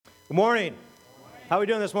Good morning. How are we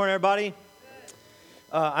doing this morning, everybody?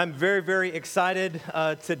 I'm very, very excited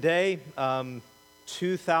today.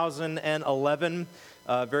 2011,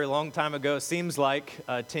 a very long time ago, seems like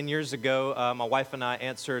 10 years ago, my wife and I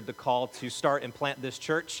answered the call to start and plant this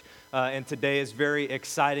church. And today is very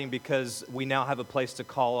exciting because we now have a place to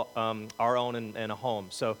call our own and a home.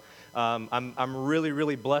 So I'm really,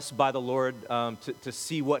 really blessed by the Lord to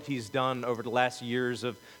see what He's done over the last years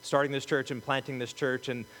of starting this church and planting this church,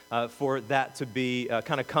 and for that to be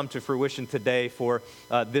kind of come to fruition today, for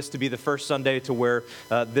this to be the first Sunday to where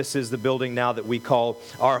this is the building now that we call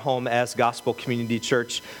our home as Gospel Community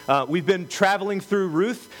Church. We've been traveling through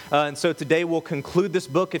Ruth, and so today we'll conclude this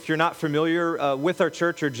book. If you're not familiar with our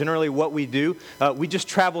church or generally what we do, we just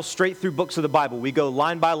travel straight through books of the Bible. We go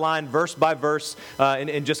line by line, verse by verse,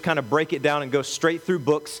 and just kind of break it down and go straight through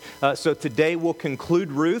books. So today we'll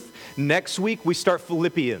conclude Ruth. Next week we start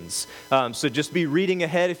Philippians. So just be reading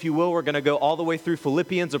ahead, if you will. We're going to go all the way through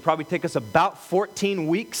Philippians. It'll probably take us about 14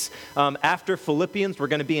 weeks. After Philippians, we're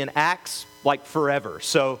going to be in Acts like forever.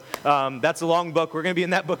 So that's a long book. We're going to be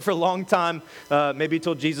in that book for a long time, maybe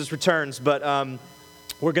until Jesus returns. But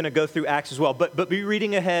we're going to go through Acts as well. But be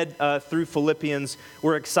reading ahead through Philippians.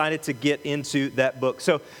 We're excited to get into that book.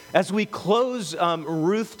 So as we close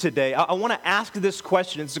Ruth today, I want to ask this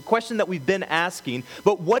question. It's a question that we've been asking,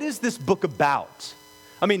 but what is this book about?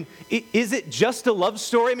 I mean, is it just a love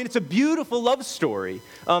story? I mean, it's a beautiful love story.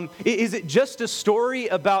 Is it just a story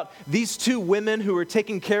about these two women who are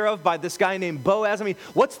taken care of by this guy named Boaz? I mean,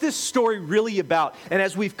 what's this story really about? And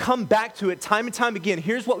as we've come back to it time and time again,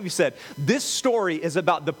 here's what we've said. This story is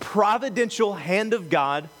about the providential hand of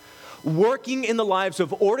God working in the lives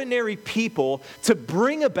of ordinary people to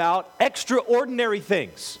bring about extraordinary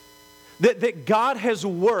things. That God has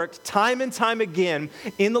worked time and time again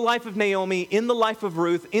in the life of Naomi, in the life of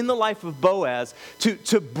Ruth, in the life of Boaz,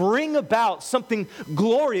 to bring about something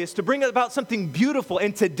glorious, to bring about something beautiful.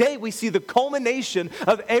 And today we see the culmination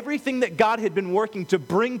of everything that God had been working to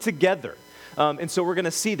bring together. And so we're going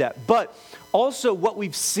to see that. But also what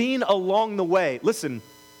we've seen along the way, listen,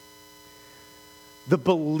 the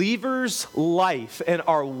believer's life and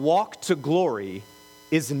our walk to glory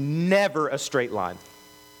is never a straight line.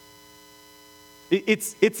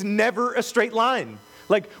 It's never a straight line.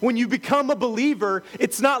 Like when you become a believer,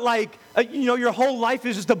 it's not like, your whole life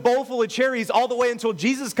is just a bowl full of cherries all the way until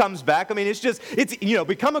Jesus comes back. I mean, it's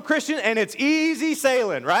become a Christian and it's easy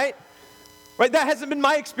sailing, right? Right? That hasn't been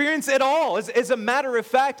my experience at all. As a matter of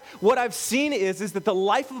fact, what I've seen is that the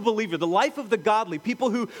life of a believer, the life of the godly,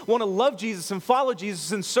 people who want to love Jesus and follow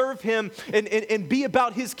Jesus and serve Him and be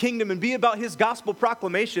about His kingdom and be about His gospel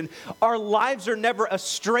proclamation, our lives are never a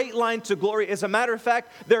straight line to glory. As a matter of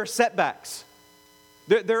fact, there are setbacks.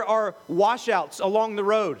 There are washouts along the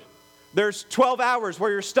road. There's 12 hours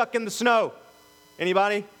where you're stuck in the snow.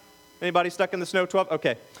 Anybody? Anybody stuck in the snow? 12?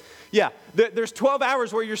 Okay. Yeah, there's 12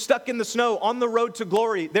 hours where you're stuck in the snow on the road to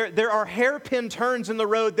glory. There are hairpin turns in the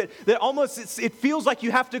road that almost, it feels like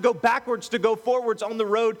you have to go backwards to go forwards on the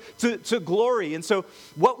road to glory. And so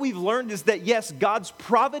what we've learned is that, yes, God's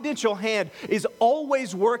providential hand is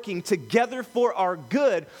always working together for our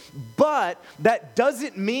good, but that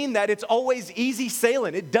doesn't mean that it's always easy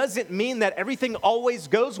sailing. It doesn't mean that everything always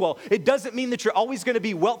goes well. It doesn't mean that you're always going to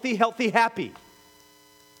be wealthy, healthy, happy.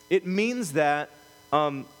 It means that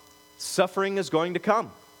suffering is going to come.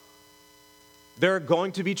 There are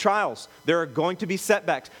going to be trials. There are going to be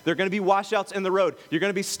setbacks. There are going to be washouts in the road. You're going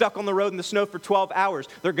to be stuck on the road in the snow for 12 hours.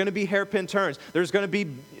 There are going to be hairpin turns. There's going to be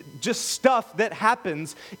just stuff that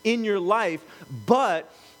happens in your life.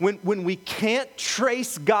 But when we can't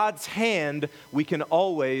trace God's hand, we can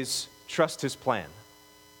always trust His plan.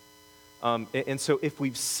 And so if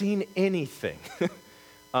we've seen anything,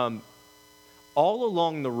 all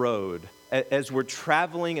along the road, as we're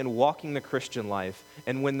traveling and walking the Christian life,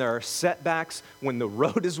 and when there are setbacks, when the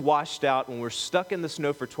road is washed out, when we're stuck in the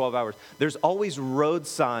snow for 12 hours, there's always road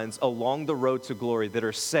signs along the road to glory that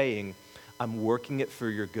are saying, I'm working it for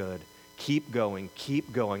your good. Keep going,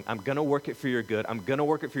 keep going. I'm going to work it for your good. I'm going to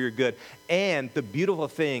work it for your good. And the beautiful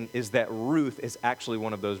thing is that Ruth is actually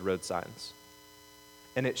one of those road signs.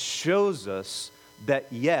 And it shows us that,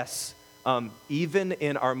 yes, even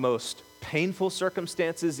in our most painful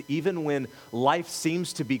circumstances, even when life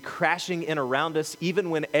seems to be crashing in around us,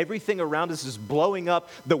 even when everything around us is blowing up,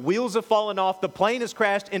 the wheels have fallen off, the plane has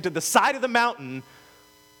crashed into the side of the mountain,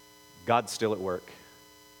 God's still at work.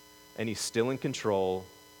 And He's still in control,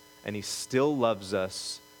 and He still loves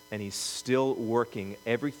us, and He's still working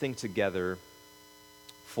everything together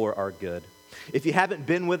for our good. If you haven't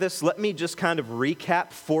been with us, let me just kind of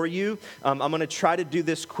recap for you. I'm going to try to do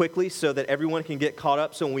this quickly so that everyone can get caught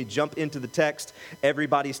up. So when we jump into the text,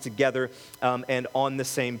 everybody's together and on the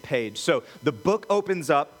same page. So the book opens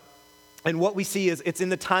up. And what we see is it's in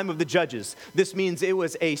the time of the judges. This means it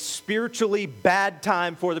was a spiritually bad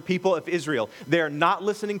time for the people of Israel. They're not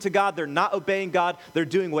listening to God. They're not obeying God. They're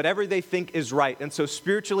doing whatever they think is right. And so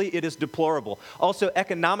spiritually, it is deplorable. Also,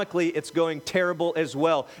 economically, it's going terrible as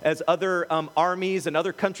well, as other armies and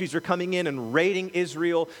other countries are coming in and raiding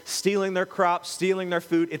Israel, stealing their crops, stealing their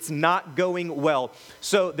food. It's not going well.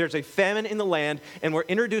 So there's a famine in the land, and we're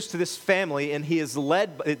introduced to this family, and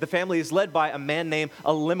the family is led by a man named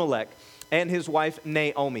Elimelech and his wife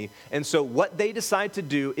Naomi. And so what they decide to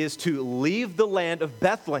do is to leave the land of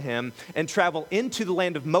Bethlehem and travel into the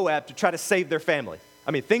land of Moab to try to save their family. I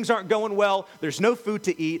mean, things aren't going well. There's no food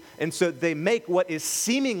to eat. And so they make what is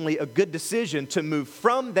seemingly a good decision to move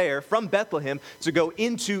from there, from Bethlehem, to go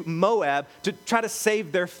into Moab to try to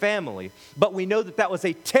save their family. But we know that that was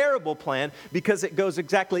a terrible plan because it goes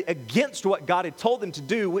exactly against what God had told them to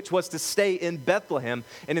do, which was to stay in Bethlehem.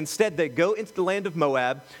 And instead, they go into the land of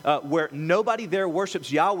Moab, where nobody there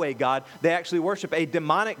worships Yahweh God. They actually worship a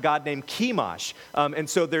demonic god named Chemosh. And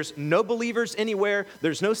so there's no believers anywhere.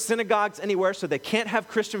 There's no synagogues anywhere, so they can't have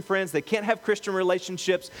Christian friends. They can't have Christian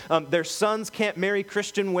relationships. Their sons can't marry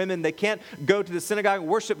Christian women. They can't go to the synagogue and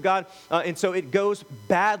worship God. And so it goes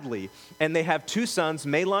badly. And they have two sons,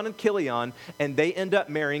 Mahlon and Chilion, and they end up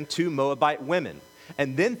marrying two Moabite women.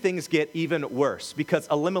 And then things get even worse because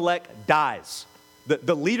Elimelech dies.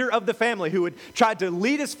 The leader of the family who had tried to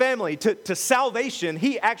lead his family to salvation,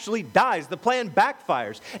 he actually dies. The plan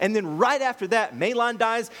backfires. And then right after that, Mahlon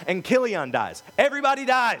dies and Chilion dies. Everybody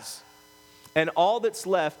dies. And all that's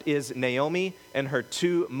left is Naomi and her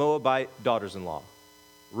two Moabite daughters-in-law,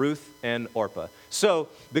 Ruth and Orpah. So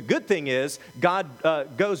the good thing is God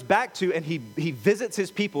goes back to, and he visits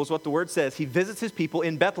his people, is what the word says. He visits his people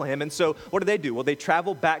in Bethlehem. And so what do? Well, they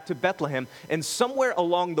travel back to Bethlehem. And somewhere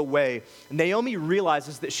along the way, Naomi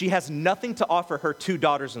realizes that she has nothing to offer her two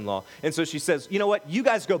daughters-in-law. And so she says, you know what? You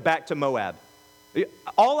guys go back to Moab.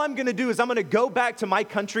 All I'm going to do is I'm going to go back to my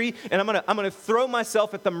country, and I'm going to throw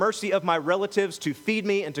myself at the mercy of my relatives to feed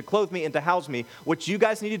me and to clothe me and to house me. What you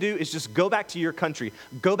guys need to do is just go back to your country.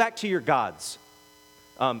 Go back to your gods.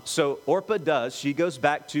 So Orpah does. She goes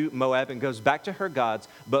back to Moab and goes back to her gods,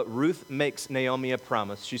 but Ruth makes Naomi a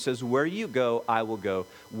promise. She says, where you go, I will go.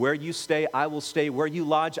 Where you stay, I will stay. Where you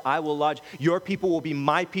lodge, I will lodge. Your people will be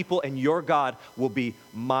my people, and your God will be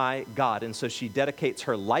my God. And so she dedicates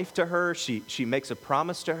her life to her. She makes a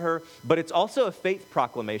promise to her, but it's also a faith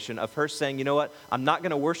proclamation of her saying, you know what? I'm not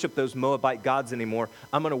going to worship those Moabite gods anymore.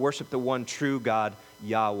 I'm going to worship the one true God,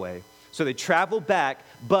 Yahweh. So they travel back,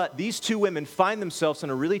 but these two women find themselves in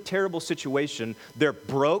a really terrible situation. They're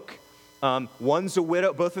broke. One's a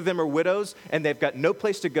widow. Both of them are widows, and they've got no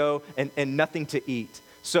place to go and nothing to eat.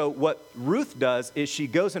 So what Ruth does is she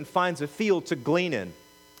goes and finds a field to glean in.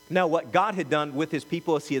 Now, what God had done with his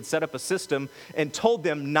people is he had set up a system and told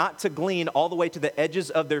them not to glean all the way to the edges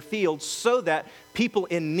of their fields so that people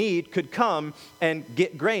in need could come and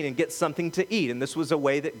get grain and get something to eat. And this was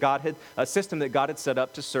a system that God had set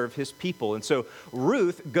up to serve his people. And so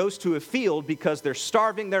Ruth goes to a field because they're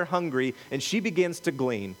starving, they're hungry, and she begins to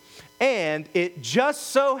glean. And it just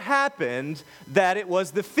so happened that it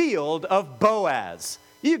was the field of Boaz.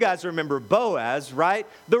 You guys remember Boaz, right?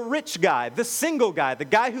 The rich guy, the single guy, the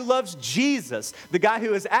guy who loves Jesus, the guy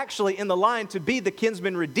who is actually in the line to be the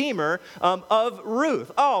kinsman redeemer of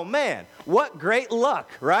Ruth. Oh man, what great luck,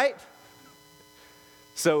 right?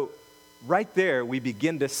 So right there, we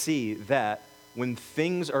begin to see that when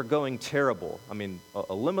things are going terrible, I mean,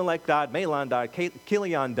 Elimelech died, Mahlon died,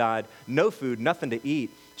 Chilion died, no food, nothing to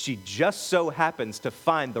eat. She just so happens to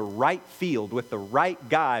find the right field with the right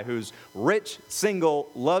guy who's rich, single,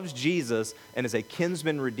 loves Jesus, and is a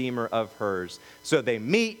kinsman redeemer of hers. So they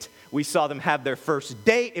meet. We saw them have their first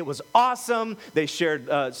date. It was awesome. They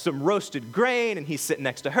shared some roasted grain, and he's sitting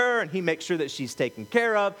next to her, and he makes sure that she's taken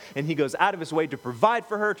care of, and he goes out of his way to provide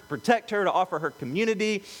for her, to protect her, to offer her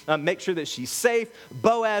community, make sure that she's safe.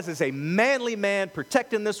 Boaz is a manly man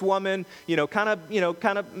protecting this woman, kind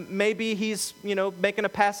of maybe he's, making a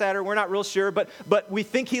pass at her. We're not real sure, but we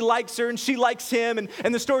think he likes her, and she likes him,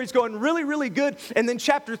 and the story's going really, really good. And then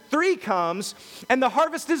chapter 3 comes, and the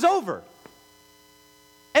harvest is over.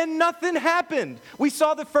 And nothing happened. We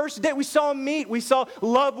saw the first day. We saw them meet. We saw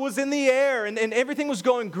love was in the air and everything was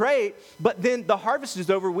going great. But then the harvest is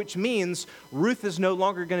over, which means Ruth is no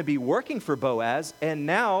longer going to be working for Boaz. And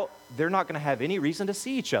now they're not going to have any reason to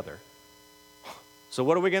see each other. So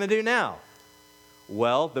what are we going to do now?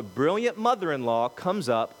 Well, the brilliant mother-in-law comes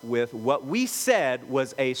up with what we said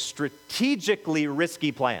was a strategically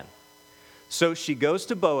risky plan. So she goes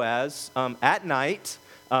to Boaz at night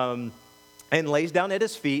and lays down at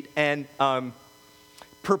his feet and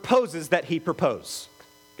proposes that he propose.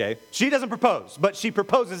 Okay? She doesn't propose, but she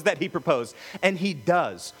proposes that he propose, and he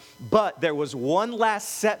does. But there was one last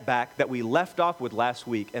setback that we left off with last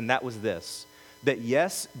week, and that was this. That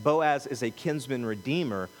yes, Boaz is a kinsman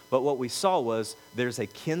redeemer, but what we saw was there's a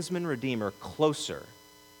kinsman redeemer closer.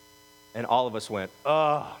 And all of us went,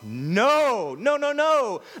 oh,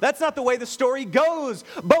 no. That's not the way the story goes.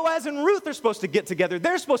 Boaz and Ruth are supposed to get together.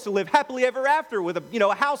 They're supposed to live happily ever after with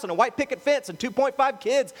a house and a white picket fence and 2.5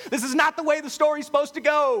 kids. This is not the way the story's supposed to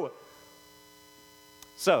go.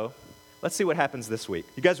 So, let's see what happens this week.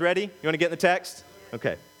 You guys ready? You want to get in the text?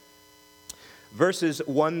 Okay. Verses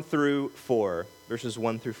 1 through 4.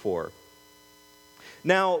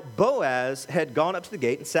 Now, Boaz had gone up to the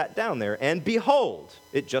gate and sat down there, and behold,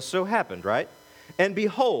 it just so happened, right? And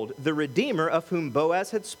behold, the Redeemer of whom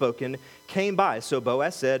Boaz had spoken came by. So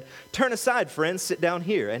Boaz said, "Turn aside, friends, sit down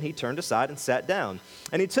here." And he turned aside and sat down.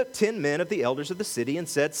 And he took 10 men of the elders of the city and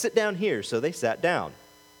said, "Sit down here." So they sat down.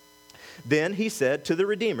 Then he said to the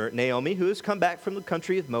Redeemer, "Naomi, who has come back from the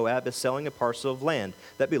country of Moab, is selling a parcel of land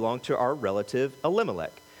that belonged to our relative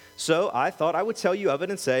Elimelech. So I thought I would tell you of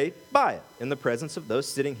it and say, buy it, in the presence of those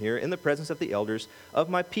sitting here, in the presence of the elders of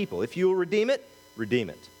my people. If you will redeem it,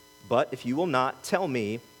 redeem it. But if you will not, tell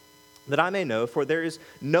me, that I may know, for there is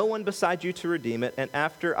no one beside you to redeem it, and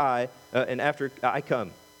after I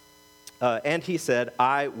come." And he said,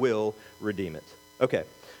 "I will redeem it." Okay.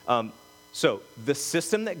 So the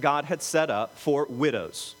system that God had set up for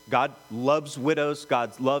widows, God loves widows,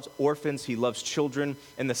 God loves orphans, he loves children,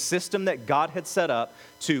 and the system that God had set up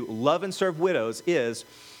to love and serve widows is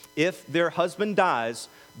if their husband dies,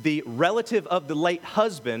 the relative of the late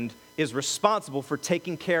husband is responsible for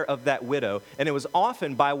taking care of that widow, and it was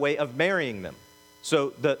often by way of marrying them.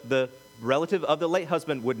 So the relative of the late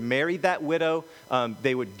husband would marry that widow.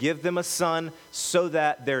 They would give them a son so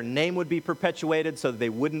that their name would be perpetuated, so that they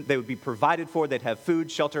would be provided for, they'd have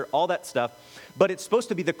food, shelter, all that stuff. But it's supposed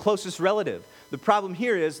to be the closest relative. The problem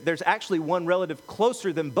here is there's actually one relative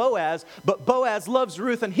closer than Boaz, but Boaz loves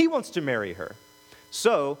Ruth and he wants to marry her.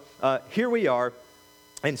 So here we are.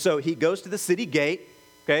 And so he goes to the city gate,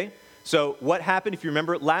 okay? So what happened, if you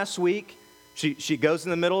remember last week, she goes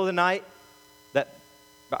in the middle of the night.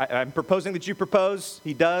 I'm proposing that you propose.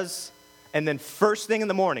 He does. And then first thing in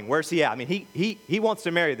the morning, where's he at? I mean, he wants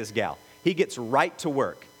to marry this gal. He gets right to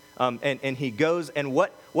work. And he goes, and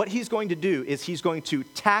what he's going to do is he's going to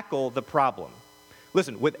tackle the problem.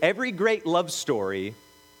 Listen, with every great love story,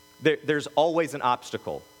 there's always an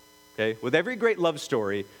obstacle. Okay? With every great love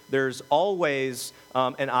story, there's always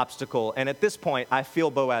an obstacle. And at this point, I feel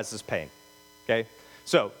Boaz's pain. Okay?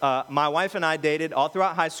 So my wife and I dated all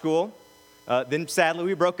throughout high school. Then sadly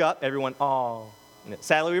we broke up. Everyone, oh.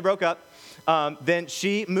 Sadly we broke up. Then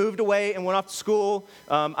she moved away and went off to school.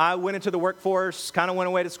 I went into the workforce, kind of went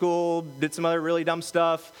away to school, did some other really dumb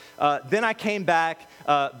stuff. Then I came back.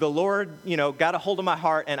 The Lord, got a hold of my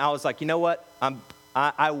heart, and I was like, you know what?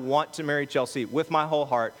 I want to marry Chelsea with my whole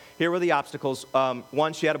heart. Here were the obstacles.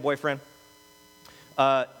 1, she had a boyfriend.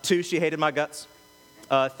 2, she hated my guts.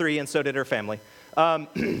 3, and so did her family.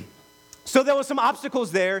 So there were some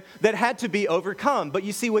obstacles there that had to be overcome. But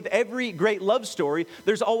you see, with every great love story,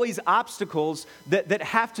 there's always obstacles that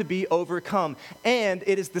have to be overcome. And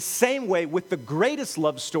it is the same way with the greatest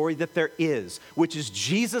love story that there is, which is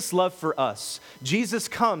Jesus' love for us. Jesus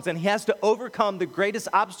comes and he has to overcome the greatest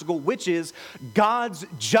obstacle, which is God's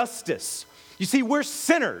justice. You see, we're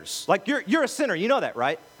sinners. Like you're a sinner. You know that,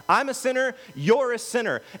 right? I'm a sinner. You're a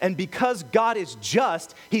sinner. And because God is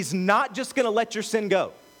just, he's not just going to let your sin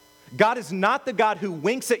go. God is not the God who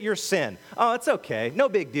winks at your sin. Oh, it's okay. No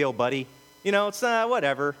big deal, buddy. It's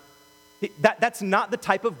whatever. That's not the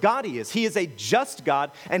type of God he is. He is a just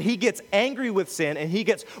God, and he gets angry with sin, and he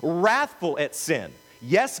gets wrathful at sin.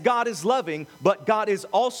 Yes, God is loving, but God is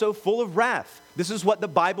also full of wrath. This is what the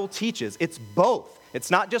Bible teaches. It's both. He's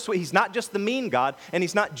not just the mean God, and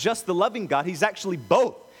he's not just the loving God. He's actually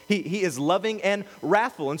both. He is loving and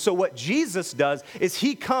wrathful. And so what Jesus does is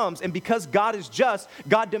he comes, and because God is just,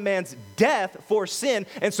 God demands death for sin.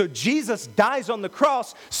 And so Jesus dies on the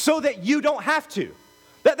cross so that you don't have to.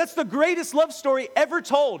 That's the greatest love story ever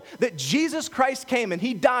told, that Jesus Christ came and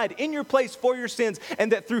he died in your place for your sins,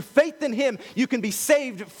 and that through faith in him, you can be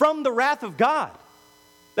saved from the wrath of God.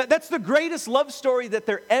 That's the greatest love story that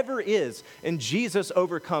there ever is. And Jesus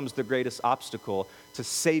overcomes the greatest obstacle to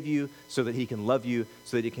save you so that he can love you,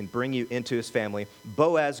 so that he can bring you into his family.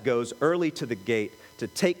 Boaz goes early to the gate to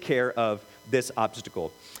take care of this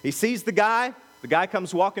obstacle. He sees the guy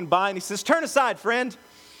comes walking by and he says, "Turn aside, friend."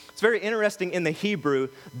 It's very interesting in the Hebrew.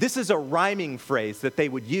 This is a rhyming phrase that they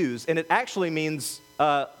would use, and it actually means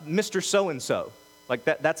Mr. So-and-so. Like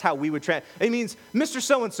that's how we would translate. It means Mr.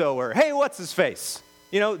 So-and-so, or hey, what's his face?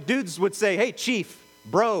 You know, dudes would say, "Hey, chief,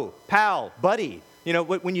 bro, pal, buddy." You know,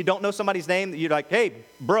 when you don't know somebody's name, you're like, "Hey,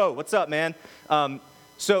 bro, what's up, man?"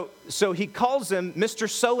 So he calls him Mr.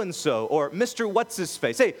 So-and-so or Mr.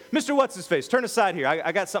 What's-his-face. "Hey, Mr. What's-his-face, turn aside here.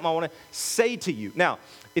 I got something I want to say to you." Now,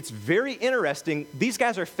 it's very interesting. These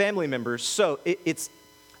guys are family members, so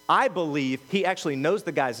I believe he actually knows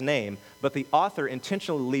the guy's name, but the author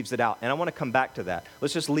intentionally leaves it out, and I want to come back to that.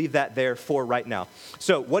 Let's just leave that there for right now.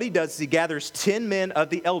 So what he does is he gathers 10 men of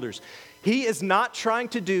the elders. He is not trying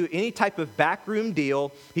to do any type of backroom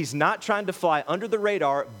deal. He's not trying to fly under the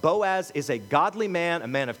radar. Boaz is a godly man, a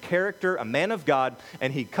man of character, a man of God,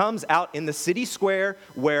 and he comes out in the city square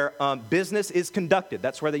where business is conducted.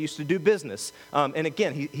 That's where they used to do business. And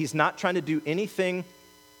again, he's not trying to do anything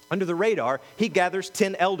under the radar. He gathers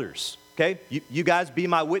 10 elders. Okay, you guys be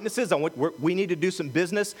my witnesses. We need to do some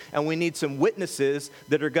business, and we need some witnesses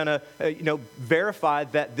that are going to, verify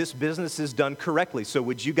that this business is done correctly. So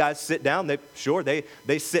would you guys sit down?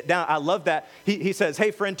 They sit down. I love that. He says,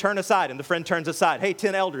 "Hey, friend, turn aside," and the friend turns aside. "Hey,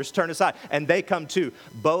 10 elders, turn aside," and they come too.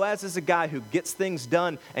 Boaz is a guy who gets things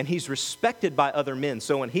done, and he's respected by other men.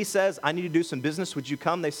 So when he says, "I need to do some business, would you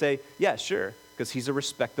come?" They say, "Yeah, sure," because he's a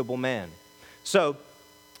respectable man. So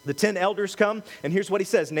the 10 elders come, and here's what he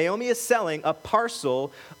says. Naomi is selling a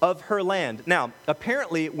parcel of her land. Now,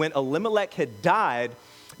 apparently, when Elimelech had died,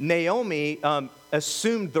 Naomi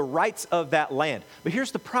assumed the rights of that land. But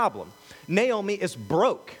here's the problem. Naomi is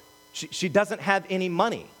broke. She doesn't have any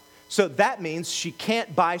money. So that means she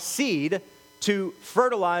can't buy seed to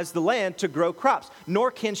fertilize the land to grow crops,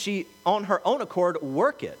 nor can she, on her own accord,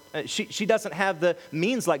 work it. She doesn't have the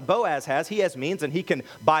means like Boaz has. He has means, and he can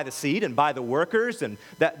buy the seed and buy the workers, and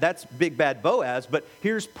that's big bad Boaz. But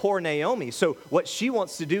here's poor Naomi. So what she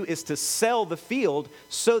wants to do is to sell the field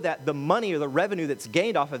so that the money or the revenue that's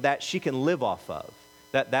gained off of that she can live off of.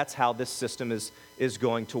 That's how this system is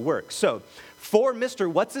going to work. So for Mr.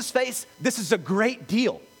 What's-his-face, this is a great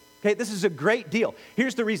deal. Okay, this is a great deal.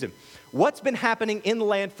 Here's the reason. What's been happening in the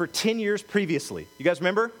land for 10 years previously? You guys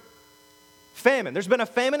remember? Famine. There's been a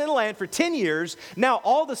famine in the land for 10 years. Now,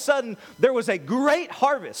 all of a sudden, there was a great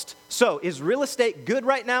harvest. So, is real estate good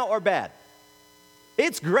right now or bad?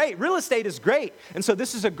 It's great. Real estate is great. And so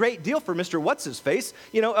this is a great deal for Mr. What's-his-face.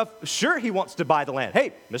 Sure, he wants to buy the land.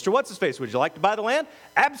 Hey, Mr. What's-his-face, would you like to buy the land?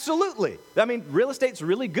 Absolutely. I mean, real estate's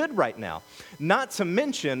really good right now. Not to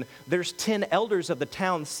mention, there's 10 elders of the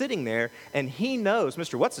town sitting there, and he knows,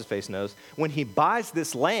 Mr. What's-his-face knows, when he buys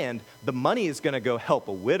this land, the money is going to go help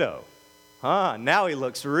a widow. Now he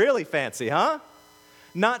looks really fancy, huh?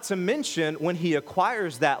 Not to mention, when he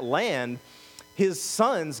acquires that land, his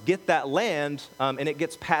sons get that land, and it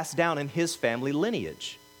gets passed down in his family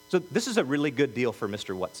lineage. So this is a really good deal for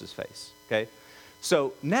Mr. What's-his-face, okay?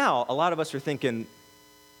 So now a lot of us are thinking,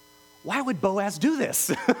 why would Boaz do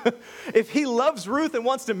this? If he loves Ruth and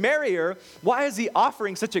wants to marry her, why is he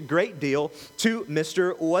offering such a great deal to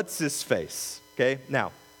Mr. What's-his-face? Okay,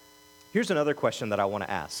 now, here's another question that I want to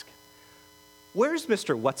ask. Where's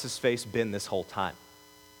Mr. What's-his-face been this whole time?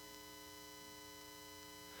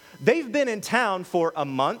 They've been in town for a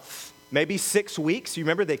month, maybe 6 weeks. You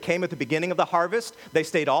remember they came at the beginning of the harvest. They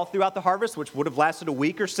stayed all throughout the harvest, which would have lasted a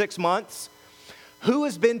week or 6 months. Who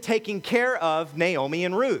has been taking care of Naomi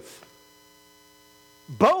and Ruth?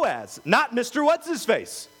 Boaz, not Mr.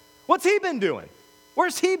 What's-his-face. What's he been doing?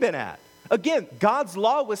 Where's he been at? Again, God's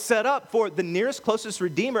law was set up for the nearest, closest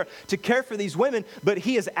Redeemer to care for these women, but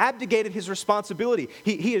he has abdicated his responsibility.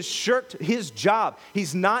 He has shirked his job.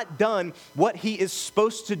 He's not done what he is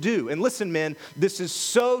supposed to do. And listen, men, this is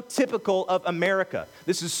so typical of America.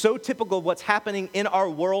 This is so typical of what's happening in our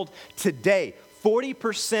world today.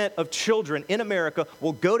 40% of children in America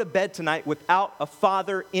will go to bed tonight without a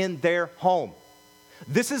father in their home.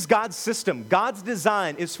 This is God's system. God's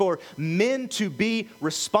design is for men to be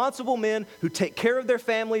responsible men who take care of their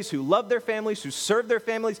families, who love their families, who serve their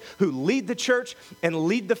families, who lead the church and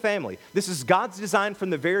lead the family. This is God's design from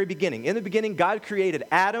the very beginning. In the beginning, God created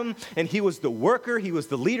Adam, and he was the worker, he was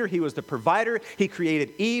the leader, he was the provider. He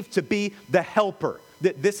created Eve to be the helper.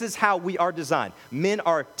 This is how we are designed. Men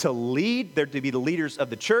are to lead. They're to be the leaders of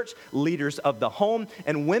the church, leaders of the home,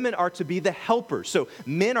 and women are to be the helpers. So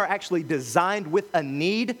men are actually designed with a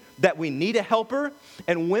need that we need a helper,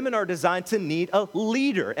 and women are designed to need a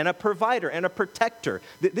leader and a provider and a protector.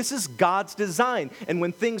 This is God's design. And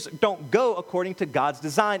when things don't go according to God's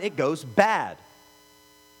design, it goes bad.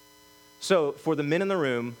 So for the men in the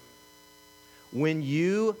room, when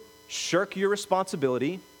you shirk your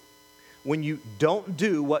responsibility, when you don't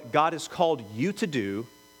do what God has called you to do,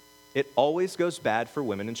 it always goes bad for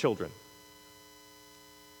women and children.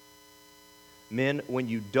 Men, when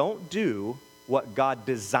you don't do what God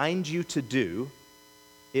designed you to do,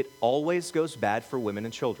 it always goes bad for women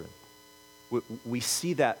and children. We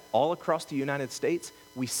see that all across the United States.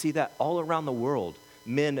 We see that all around the world.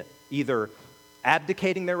 Men either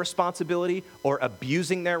abdicating their responsibility or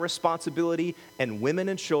abusing their responsibility, and women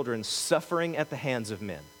and children suffering at the hands of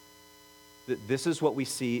men. This is what we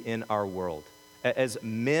see in our world. As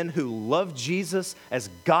men who love Jesus, as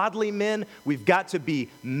godly men, we've got to be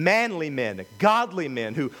manly men, godly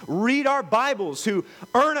men who read our Bibles, who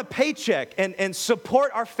earn a paycheck and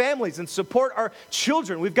support our families and support our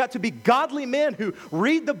children. We've got to be godly men who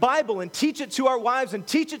read the Bible and teach it to our wives and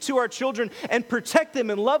teach it to our children and protect them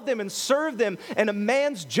and love them and serve them. And a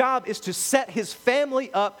man's job is to set his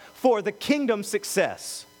family up for the kingdom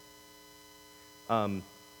success.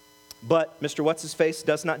 But Mr. What's-His-Face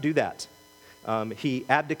does not do that. He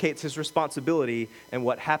abdicates his responsibility, and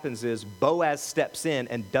what happens is Boaz steps in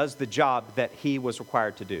and does the job that he was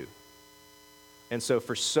required to do. And so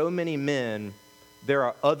for so many men, there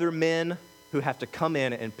are other men who have to come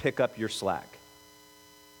in and pick up your slack.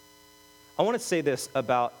 I want to say this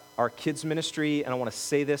about our kids' ministry, and I want to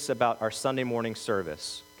say this about our Sunday morning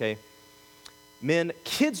service, okay? Men,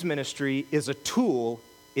 kids' ministry is a tool.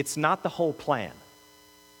 It's not the whole plan.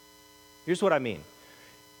 Here's what I mean.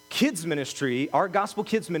 Kids ministry, our gospel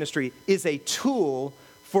kids ministry, is a tool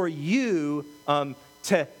for you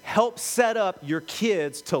to help set up your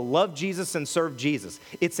kids to love Jesus and serve Jesus.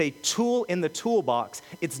 It's a tool in the toolbox.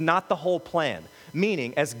 It's not the whole plan.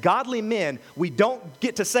 Meaning, as godly men, we don't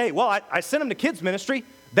get to say, well, I sent them to kids ministry.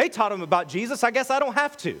 They taught them about Jesus. I guess I don't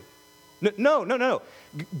have to. No.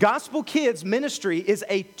 Gospel Kids ministry is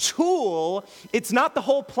a tool. It's not the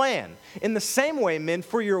whole plan. In the same way, men,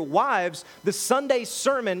 for your wives, the Sunday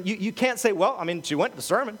sermon, you can't say, well, I mean, she went to the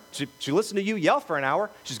sermon. She listened to you yell for an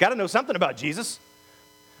hour. She's got to know something about Jesus.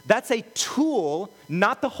 That's a tool,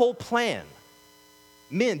 not the whole plan.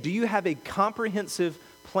 Men, do you have a comprehensive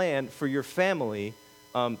plan for your family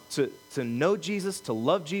to know Jesus, to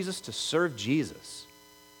love Jesus, to serve Jesus?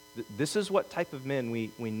 This is what type of men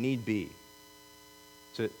we need be.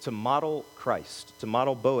 To model Christ, to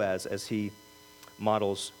model Boaz as he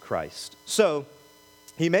models Christ. So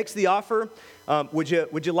he makes the offer, would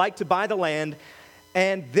you like to buy the land?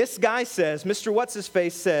 And this guy says, Mr.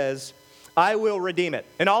 What's-His-Face says, I will redeem it.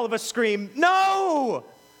 And all of us scream, no,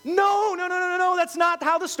 that's not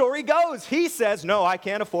how the story goes. He says, no, I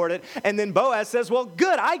can't afford it. And then Boaz says, well,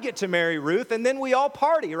 good, I get to marry Ruth, and then we all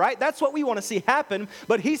party, right? That's what we want to see happen.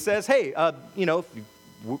 But he says, hey,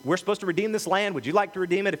 we're supposed to redeem this land. Would you like to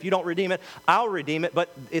redeem it? If you don't redeem it, I'll redeem it, but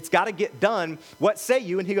it's got to get done. What say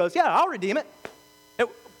you? And he goes, yeah, I'll redeem it.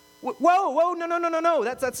 Whoa, no.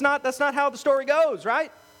 That's not how the story goes,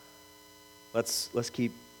 right? Let's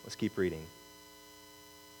keep reading.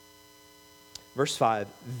 Verse 5,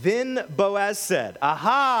 then Boaz said,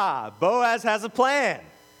 aha, Boaz has a plan.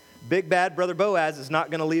 Big bad brother Boaz is not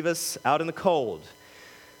going to leave us out in the cold.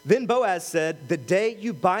 Then Boaz said, the day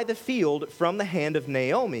you buy the field from the hand of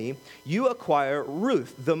Naomi, you acquire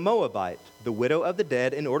Ruth the Moabite, the widow of the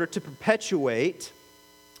dead, in order to perpetuate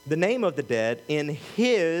the name of the dead in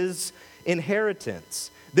his inheritance.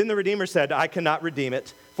 Then the Redeemer said, I cannot redeem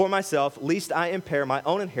it for myself, lest I impair my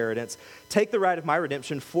own inheritance. Take the right of my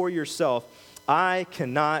redemption for yourself. I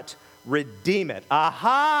cannot redeem it.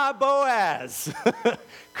 Aha, Boaz.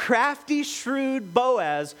 Crafty, shrewd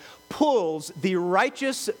Boaz pulls the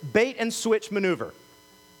righteous bait and switch maneuver.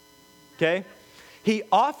 Okay? He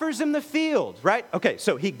offers him the field, right? Okay,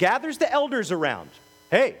 so he gathers the elders around.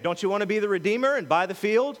 Hey, don't you want to be the redeemer and buy the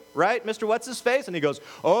field, right, Mr. What's-His-Face? And he goes,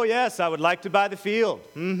 oh, yes, I would like to buy the field.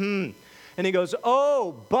 And he goes,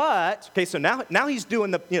 oh, but, okay, so now he's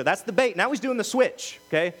doing that's the bait. Now he's doing the switch,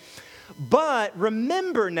 okay? But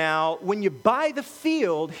remember now, when you buy the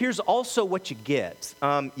field, here's also what you get.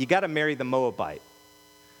 You got to marry the Moabite.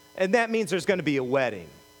 And that means there's going to be a wedding.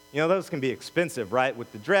 You know, those can be expensive, right?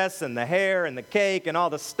 With the dress and the hair and the cake and all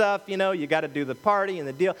the stuff, you know, you got to do the party and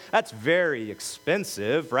the deal. That's very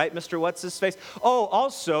expensive, right, Mr. What's-His-Face? Oh,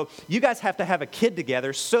 also, you guys have to have a kid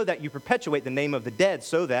together so that you perpetuate the name of the dead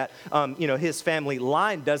so that, his family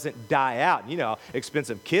line doesn't die out. You know how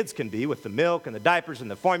expensive kids can be with the milk and the diapers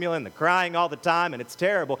and the formula and the crying all the time, and it's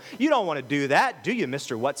terrible. You don't want to do that, do you,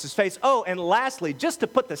 Mr. What's-His-Face? Oh, and lastly, just to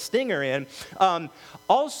put the stinger in,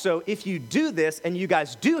 also, if you do this and you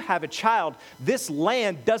guys do have a child, this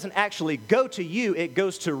land doesn't actually go to you. It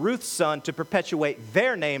goes to Ruth's son to perpetuate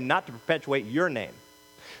their name, not to perpetuate your name.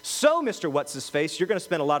 So, Mr. What's-His-Face, you're going to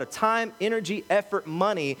spend a lot of time, energy, effort,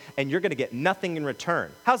 money, and you're going to get nothing in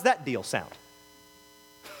return. How's that deal sound?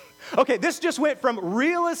 Okay, this just went from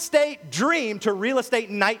real estate dream to real estate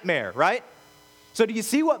nightmare, right? So do you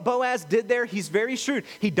see what Boaz did there? He's very shrewd.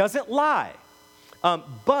 He doesn't lie.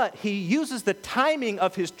 But he uses the timing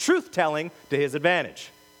of his truth-telling to his advantage,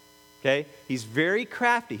 okay? He's very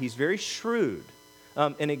crafty. He's very shrewd.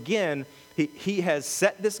 And again, he has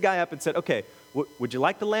set this guy up and said, okay, would you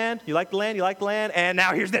like the land? You like the land? You like the land? And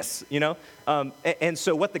now here's this, you know? And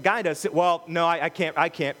so what the guy does, well, no, I can't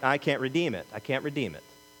redeem it. I can't redeem it,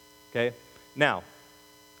 okay? Now,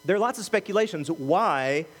 there are lots of speculations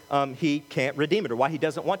why he can't redeem it or why he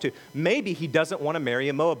doesn't want to. Maybe he doesn't want to marry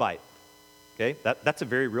a Moabite. Okay, that's a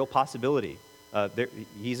very real possibility.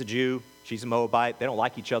 He's a Jew, she's a Moabite, they don't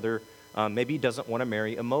like each other. Maybe he doesn't want to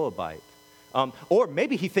marry a Moabite. Or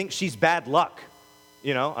maybe he thinks she's bad luck.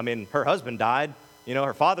 You know, I mean, her husband died, you know,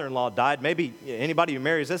 her father-in-law died. Maybe anybody who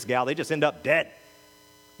marries this gal, they just end up dead.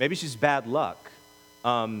 Maybe she's bad luck.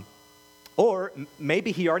 Or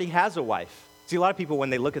maybe he already has a wife. See, a lot of people,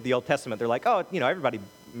 when they look at the Old Testament, they're like, oh, you know, everybody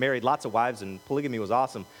married lots of wives and polygamy was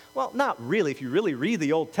awesome. Well, not really. If you really read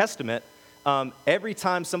the Old Testament, every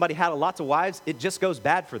time somebody had lots of wives, it just goes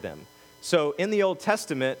bad for them. So in the Old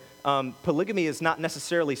Testament, polygamy is not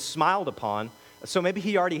necessarily smiled upon, so maybe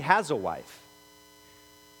he already has a wife.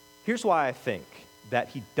 Here's why I think that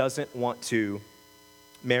he doesn't want to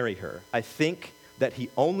marry her. I think that he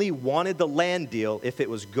only wanted the land deal if it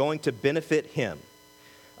was going to benefit him.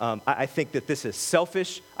 I think that this is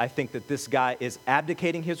selfish. I think that this guy is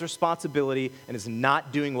abdicating his responsibility and is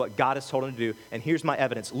not doing what God has told him to do. And here's my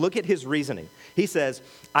evidence. Look at his reasoning. He says,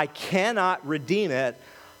 I cannot redeem it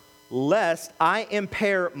lest I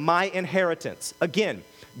impair my inheritance. Again,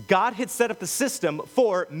 God had set up the system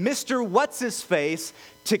for Mr. What's-His-Face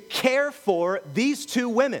to care for these two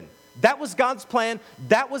women. That was God's plan.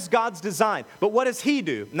 That was God's design. But what does he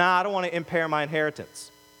do? Nah, I don't want to impair my inheritance.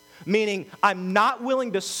 Meaning, I'm not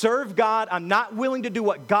willing to serve God. I'm not willing to do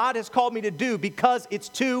what God has called me to do because it's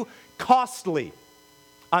too costly.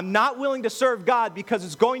 I'm not willing to serve God because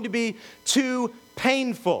it's going to be too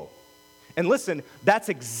painful. And listen, that's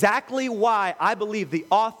exactly why I believe the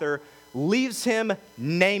author leaves him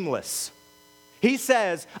nameless. He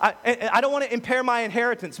says, I don't want to impair my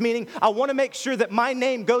inheritance, meaning I want to make sure that my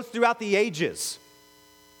name goes throughout the ages.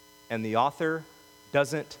 And the author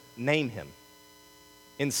doesn't name him.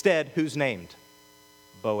 Instead, who's named?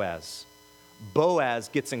 Boaz. Boaz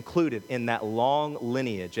gets included in that long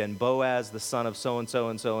lineage, and Boaz, the son of so-and-so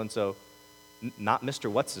and so-and-so, not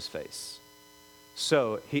Mr. What's-His-Face.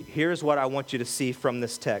 So here's what I want you to see from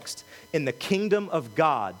this text. In the kingdom of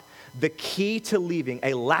God, the key to leaving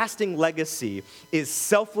a lasting legacy is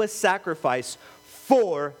selfless sacrifice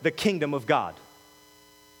for the kingdom of God.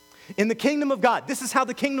 In the kingdom of God, this is how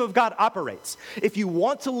the kingdom of God operates. If you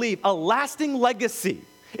want to leave a lasting legacy,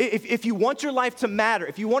 if you want your life to matter,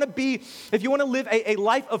 if you want to live a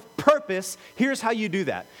life of purpose, here's how you do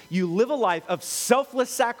that. You live a life of selfless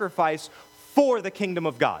sacrifice for the kingdom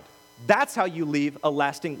of God. That's how you leave a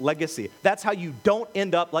lasting legacy. That's how you don't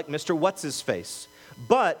end up like Mr. What's-His-Face.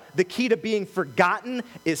 But the key to being forgotten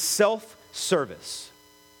is self-service.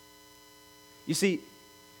 You see,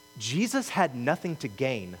 Jesus had nothing to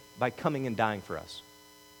gain by coming and dying for us.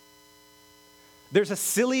 There's a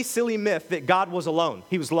silly, silly myth that God was alone.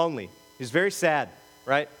 He was lonely. He was very sad,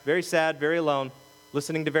 right? Very sad, very alone,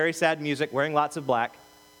 listening to very sad music, wearing lots of black.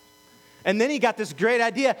 And then he got this great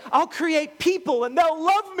idea, I'll create people and they'll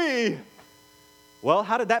love me. Well,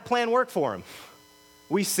 how did that plan work for him?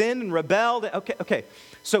 We sinned and rebelled. Okay.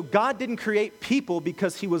 So God didn't create people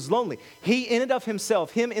because he was lonely. He in and of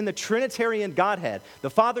himself, him in the Trinitarian Godhead,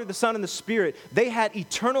 the Father, the Son, and the Spirit, they had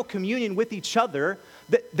eternal communion with each other.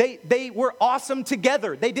 They were awesome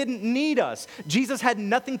together. They didn't need us. Jesus had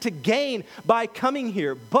nothing to gain by coming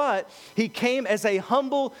here, but he came as a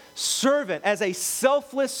humble servant, as a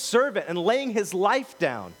selfless servant, and laying his life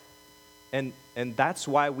down. And that's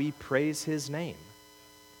why we praise his name.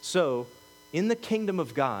 So, in the kingdom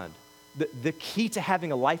of God, the key to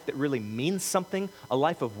having a life that really means something, a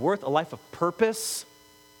life of worth, a life of purpose,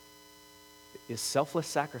 is selfless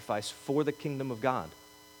sacrifice for the kingdom of God.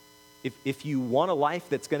 If you want a life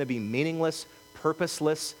that's going to be meaningless,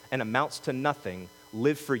 purposeless, and amounts to nothing,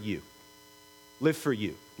 live for you. Live for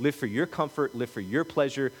you. Live for your comfort, live for your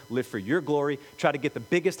pleasure, live for your glory. Try to get the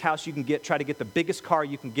biggest house you can get, try to get the biggest car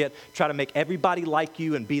you can get, try to make everybody like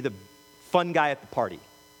you and be the fun guy at the party.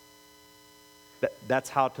 That's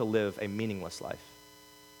how to live a meaningless life.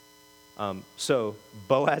 So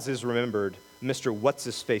Boaz is remembered. Mr.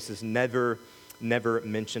 What's-His-Face is never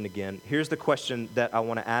mentioned again. Here's the question that I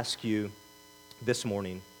want to ask you this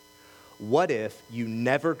morning. What if you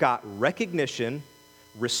never got recognition,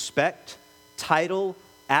 respect, title,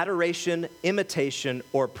 adoration, imitation,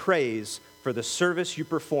 or praise for the service you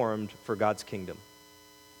performed for God's kingdom?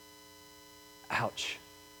 Ouch.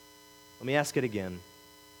 Let me ask it again.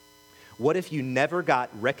 What if you never got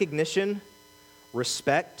recognition,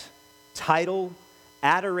 respect, title,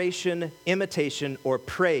 adoration, imitation, or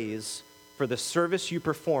praise for the service you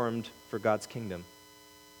performed for God's kingdom?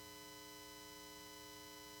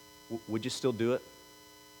 Would you still do it?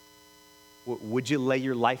 Would you lay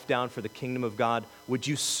your life down for the kingdom of God? Would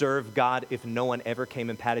you serve God if no one ever came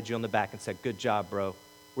and patted you on the back and said, "Good job, bro.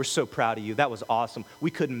 We're so proud of you. That was awesome. We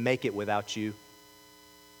couldn't make it without you"?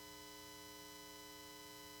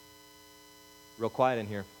 Real quiet in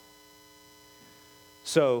here.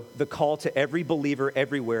 So the call to every believer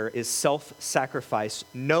everywhere is self-sacrifice,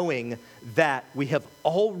 knowing that we have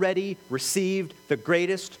already received the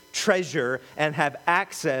greatest treasure and have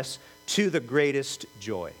access to the greatest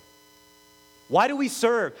joy. Why do we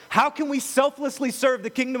serve? How can we selflessly serve the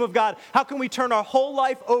kingdom of God? How can we turn our whole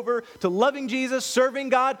life over to loving Jesus, serving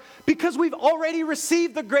God? Because we've already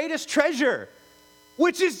received the greatest treasure,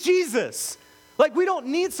 which is Jesus. Like, we don't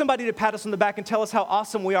need somebody to pat us on the back and tell us how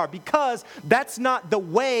awesome we are, because that's not the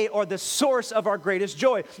way or the source of our greatest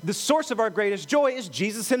joy. The source of our greatest joy is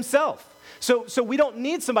Jesus himself. So we don't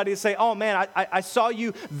need somebody to say, "Oh man, I saw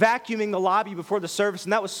you vacuuming the lobby before the service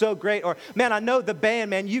and that was so great." Or, "Man, I know the band,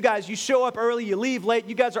 man, you guys, you show up early, you leave late,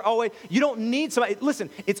 you guys are always..." You don't need somebody. Listen,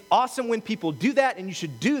 it's awesome when people do that and you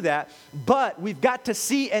should do that, but we've got to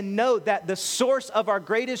see and know that the source of our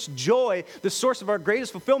greatest joy, the source of our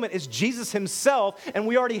greatest fulfillment is Jesus himself, and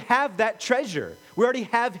we already have that treasure. We already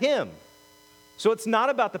have him. So it's not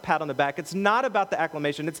about the pat on the back. It's not about the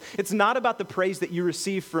acclamation. It's not about the praise that you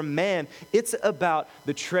receive from man. It's about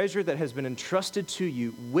the treasure that has been entrusted to you,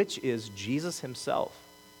 which is Jesus himself.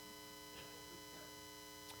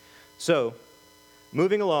 So,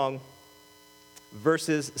 moving along,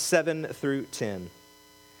 verses 7 through 10.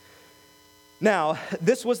 Now,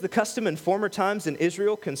 this was the custom in former times in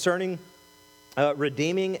Israel concerning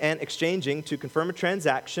redeeming and exchanging. To confirm a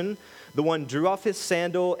transaction, the one drew off his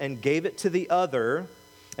sandal and gave it to the other.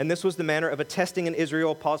 And this was the manner of attesting in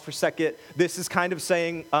Israel. Pause for a second. This is kind of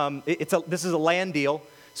saying, this is a land deal.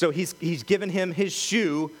 So he's given him his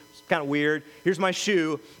shoe. It's kind of weird. Here's my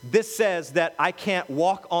shoe. This says that I can't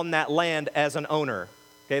walk on that land as an owner.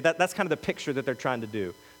 Okay, that's kind of the picture that they're trying to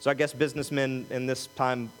do. So I guess businessmen in this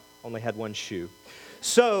time only had one shoe.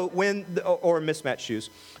 Or mismatched shoes.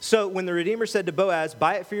 So when the Redeemer said to Boaz,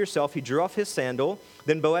 "Buy it for yourself," he drew off his sandal.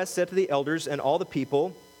 Then Boaz said to the elders and all the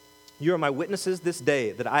people, "You are my witnesses this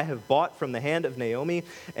day that I have bought from the hand of Naomi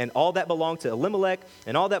and all that belonged to Elimelech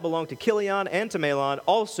and all that belonged to Chilion and to Mahlon.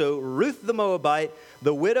 Also Ruth the Moabite,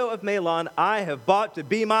 the widow of Mahlon, I have bought to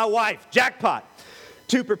be my wife." Jackpot.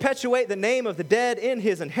 "To perpetuate the name of the dead in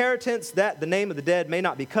his inheritance, that the name of the dead may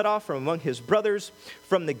not be cut off from among his brothers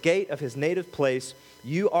from the gate of his native place.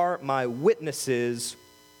 You are my witnesses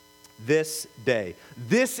this day."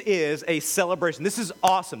 This is a celebration. This is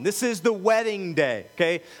awesome. This is the wedding day,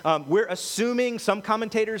 okay? We're assuming, some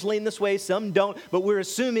commentators lean this way, some don't, but we're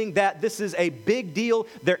assuming that this is a big deal.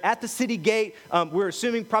 They're at the city gate. We're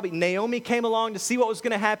assuming probably Naomi came along to see what was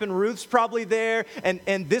going to happen. Ruth's probably there,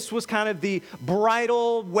 and this was kind of the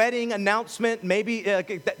bridal wedding announcement. Maybe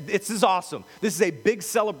this is awesome. This is a big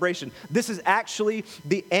celebration. This is actually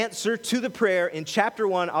the answer to the prayer in chapter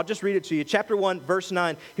 1. I'll just read it to you. Chapter 1, verse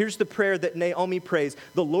 9. Here's the prayer that Naomi prays.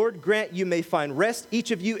 "The Lord grant you may find rest, each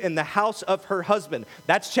of you in the house of her husband."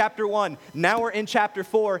 That's chapter 1. Now we're in chapter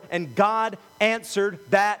 4, and God answered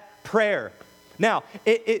that prayer. Now,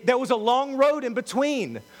 there was a long road in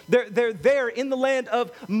between. They're there in the land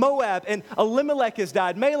of Moab, and Elimelech has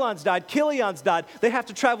died, Mahlon's died, Chilion's died. They have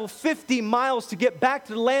to travel 50 miles to get back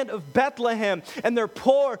to the land of Bethlehem, and they're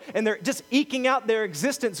poor, and they're just eking out their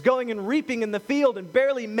existence, going and reaping in the field and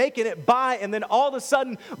barely making it by, and then all of a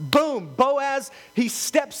sudden, boom, Boaz, he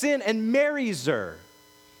steps in and marries her.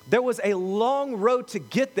 there was a long road to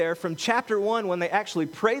get there from chapter 1 when they actually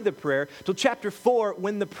prayed the prayer till chapter 4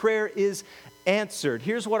 when the prayer is answered.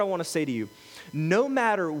 Here's what I want to say to you. No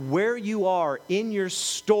matter where you are in your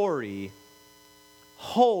story,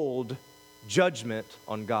 hold judgment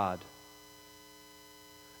on God.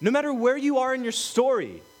 No matter where you are in your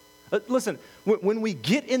story, listen, when we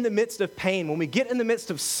get in the midst of pain, when we get in the midst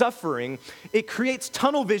of suffering, it creates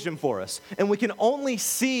tunnel vision for us. And we can only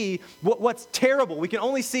see what's terrible. We can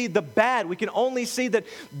only see the bad. We can only see that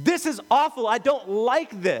this is awful. I don't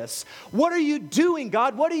like this. What are you doing,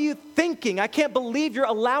 God? What are you thinking? I can't believe you're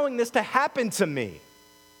allowing this to happen to me.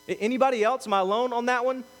 Anybody else? Am I alone on that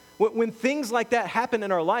one? When things like that happen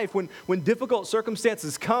in our life, when difficult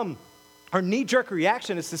circumstances come, our knee-jerk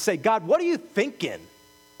reaction is to say, God, what are you thinking?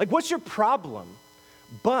 Like, what's your problem?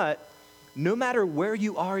 But no matter where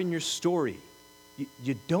you are in your story,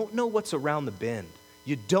 you don't know what's around the bend.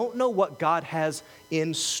 You don't know what God has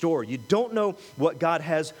in store. You don't know what God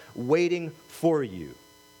has waiting for you.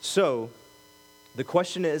 So the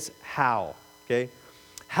question is how, okay?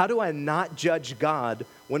 How do I not judge God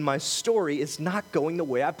when my story is not going the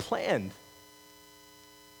way I planned?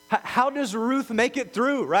 How does Ruth make it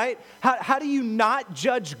through, right? How do you not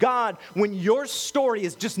judge God when your story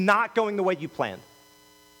is just not going the way you planned?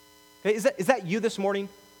 Okay, is that you this morning?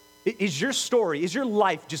 Is your story, is your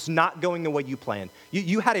life just not going the way you planned?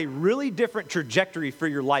 You had a really different trajectory for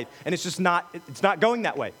your life, and it's not going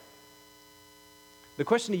that way. The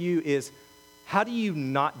question to you is, how do you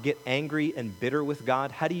not get angry and bitter with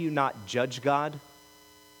God? How do you not judge God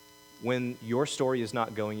when your story is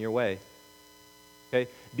not going your way? Okay?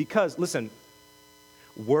 Because, listen,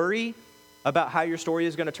 worry about how your story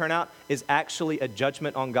is going to turn out is actually a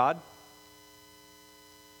judgment on God.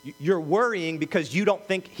 You're worrying because you don't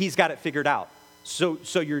think he's got it figured out. So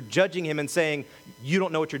you're judging him and saying, you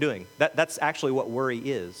don't know what you're doing. That's actually what worry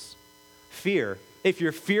is. Fear. If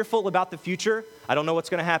you're fearful about the future, I don't know what's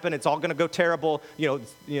going to happen, it's all going to go terrible, you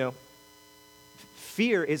know.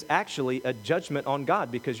 Fear is actually a judgment on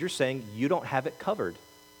God because you're saying you don't have it covered.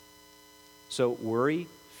 So worry,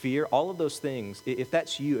 fear, all of those things, if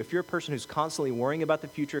that's you, if you're a person who's constantly worrying about the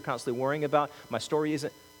future, constantly worrying about my story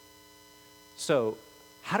isn't. So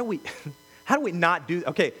how do we not do,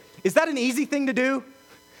 okay, is that an easy thing to do?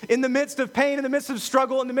 In the midst of pain, in the midst of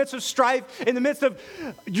struggle, in the midst of strife, in the midst of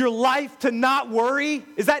your life to not worry?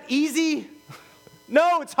 Is that easy?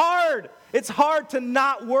 No, it's hard. It's hard to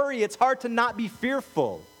not worry. It's hard to not be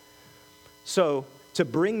fearful. So to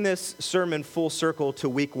bring this sermon full circle to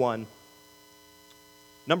week 1,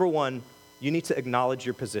 number 1, you need to acknowledge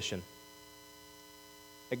your position.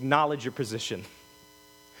 Acknowledge your position.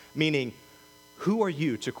 Meaning, who are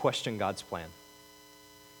you to question God's plan?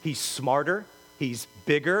 He's smarter. He's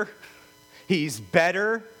bigger. He's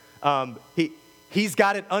better. He's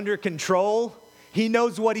got it under control. He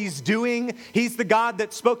knows what he's doing. He's the God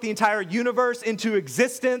that spoke the entire universe into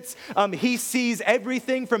existence. He sees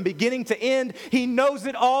everything from beginning to end. He knows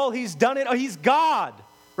it all. He's done it. He's God,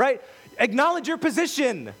 right? Acknowledge your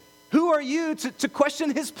position. Who are you to question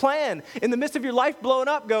his plan? In the midst of your life blowing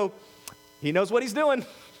up, go, he knows what he's doing.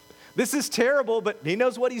 This is terrible, but he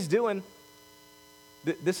knows what he's doing.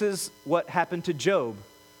 This is what happened to Job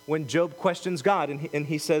when Job questions God, and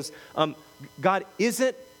he says, God,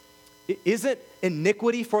 isn't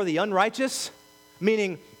iniquity for the unrighteous?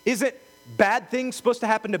 Meaning, isn't bad things supposed to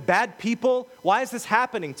happen to bad people? Why is this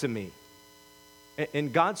happening to me?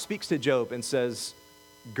 And God speaks to Job and says,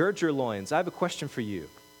 gird your loins. I have a question for you.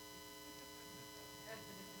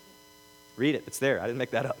 Read it. It's there. I didn't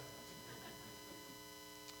make that up.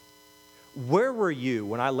 Where were you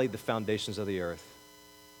when I laid the foundations of the earth?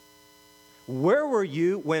 Where were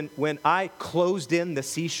you when I closed in the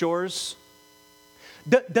seashores?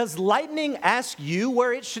 Does lightning ask you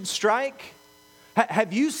where it should strike?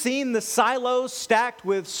 Have you seen the silos stacked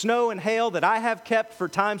with snow and hail that I have kept for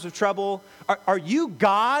times of trouble? Are you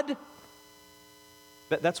God?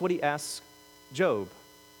 That's what he asks Job.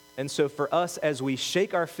 And so for us, as we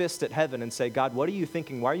shake our fist at heaven and say, God, what are you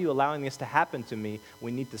thinking? Why are you allowing this to happen to me?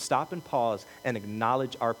 We need to stop and pause and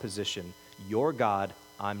acknowledge our position. You're God,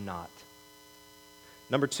 I'm not.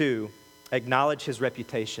 Number 2, acknowledge his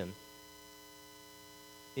reputation.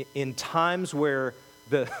 In times where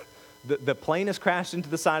the plane has crashed into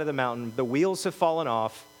the side of the mountain, the wheels have fallen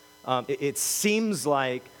off, it seems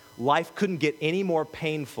like life couldn't get any more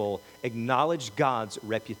painful. Acknowledge God's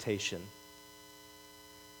reputation.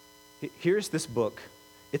 Here's this book.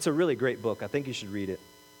 It's a really great book. I think you should read it.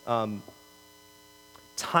 Time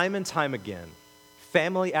and time again,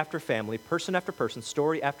 family after family, person after person,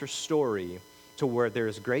 story after story, to where there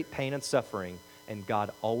is great pain and suffering, and God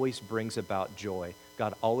always brings about joy.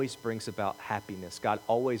 God always brings about happiness. God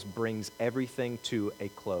always brings everything to a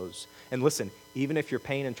close. And listen, even if your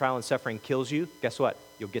pain and trial and suffering kills you, guess what?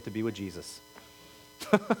 You'll get to be with Jesus.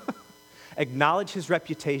 Acknowledge his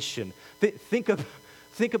reputation.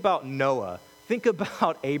 Think about Noah. Think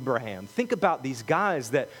about Abraham. Think about these guys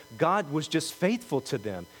that God was just faithful to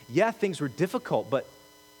them. Yeah, things were difficult, but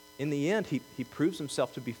in the end, he proves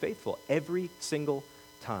himself to be faithful every single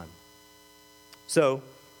time. So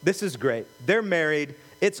this is great. They're married.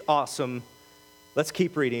 It's awesome. Let's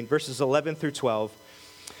keep reading, verses 11 through 12.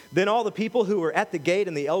 Then all the people who were at the gate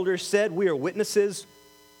and the elders said, "We are witnesses.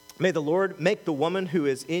 May the Lord make the woman who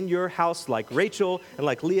is in your house like Rachel and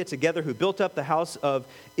like Leah together, who built up the house of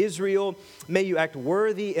Israel. May you act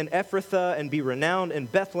worthy in Ephrathah and be renowned in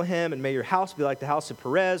Bethlehem. And may your house be like the house of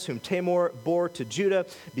Perez, whom Tamar bore to Judah,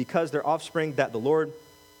 because their offspring that the Lord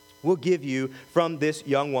will give you from this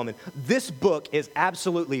young woman." This book is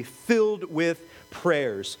absolutely filled with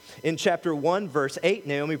prayers. In chapter 1, verse 8,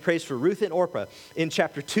 Naomi prays for Ruth and Orpah. In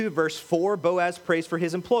chapter 2, verse 4, Boaz prays for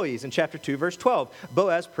his employees. In chapter 2, verse 12,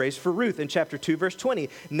 Boaz prays for Ruth. In chapter 2, verse 20,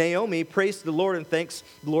 Naomi prays to the Lord and thanks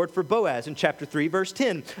the Lord for Boaz. In chapter 3, verse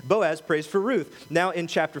 10, Boaz prays for Ruth. Now in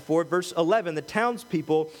chapter 4, verse 11, the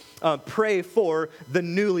townspeople pray for the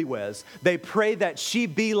newlyweds. They pray that she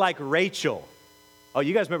be like Rachel. Oh,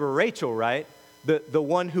 you guys remember Rachel, right? The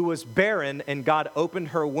one who was barren and God opened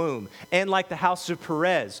her womb. And like the house of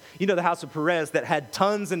Perez. You know the house of Perez that had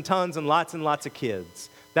tons and tons and lots of kids.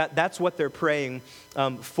 That's what they're praying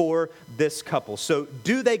for this couple. So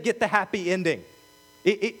do they get the happy ending?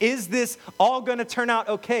 Is this all going to turn out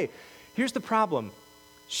okay? Here's the problem.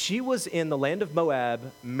 She was in the land of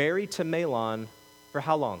Moab, married to Mahlon for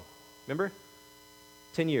how long? Remember?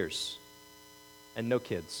 10 years. And no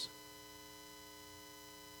kids.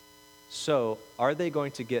 So, are they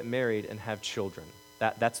going to get married and have children?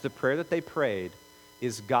 That's the prayer that they prayed.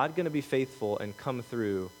 Is God going to be faithful and come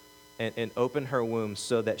through and open her womb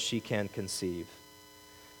so that she can conceive?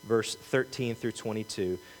 Verse 13 through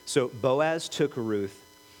 22. So Boaz took Ruth,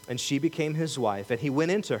 and she became his wife, and he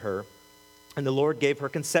went into her, and the Lord gave her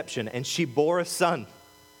conception, and she bore a son.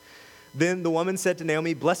 Then the woman said to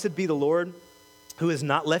Naomi, "Blessed be the Lord, who has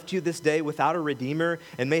not left you this day without a redeemer,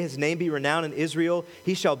 and may his name be renowned in Israel.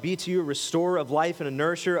 He shall be to you a restorer of life and a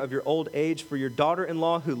nourisher of your old age. For your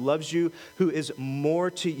daughter-in-law who loves you, who is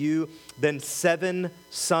more to you than 7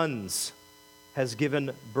 sons, has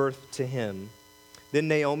given birth to him." Then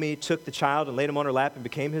Naomi took the child and laid him on her lap and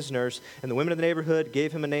became his nurse. And the women of the neighborhood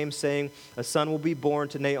gave him a name, saying, "A son will be born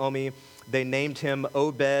to Naomi." They named him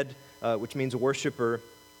Obed, which means worshiper.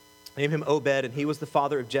 Named him Obed, and he was the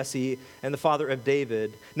father of Jesse and the father of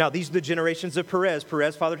David. Now, these are the generations of Perez.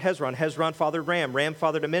 Perez fathered Hezron. Hezron fathered Ram. Ram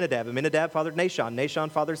fathered Amminadab. Amminadab fathered Nahshon. Nahshon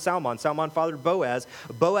fathered Salmon. Salmon fathered Boaz.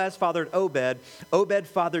 Boaz fathered Obed. Obed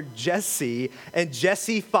fathered Jesse. And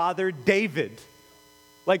Jesse fathered David.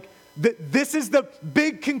 This is the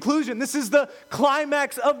big conclusion. This is the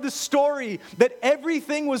climax of the story, that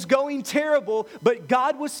everything was going terrible, but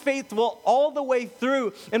God was faithful all the way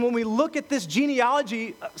through. And when we look at this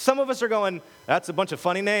genealogy, some of us are going, "That's a bunch of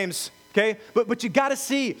funny names," okay? But you got to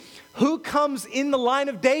see who comes in the line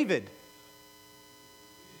of David.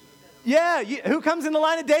 Yeah, who comes in the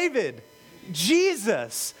line of David?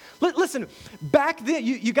 Jesus. Listen, back then,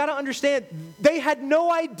 you got to understand, they had no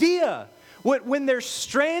idea. When they're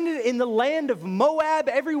stranded in the land of Moab,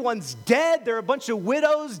 everyone's dead. They're a bunch of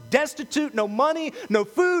widows, destitute, no money, no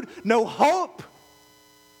food, no hope.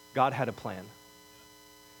 God had a plan.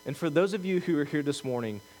 And for those of you who are here this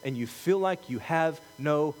morning and you feel like you have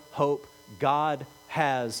no hope, God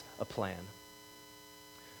has a plan.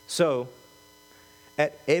 So,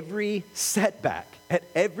 at every setback,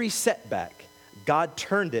 God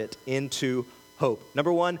turned it into hope.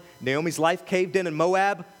 Number 1, Naomi's life caved in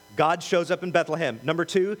Moab. God shows up in Bethlehem. Number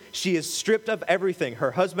 2, she is stripped of everything,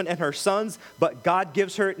 her husband and her sons, but God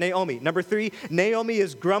gives her Naomi. Number 3, Naomi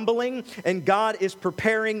is grumbling, and God is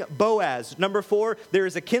preparing Boaz. Number 4, there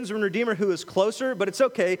is a kinsman redeemer who is closer, but it's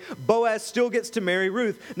okay. Boaz still gets to marry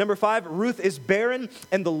Ruth. Number 5, Ruth is barren,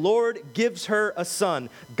 and the Lord gives her a son.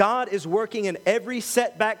 God is working in every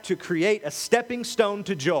setback to create a stepping stone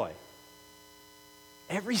to joy.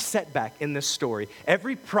 Every setback in this story,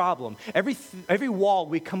 every problem, every wall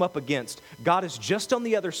we come up against, God is just on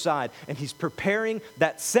the other side, and he's preparing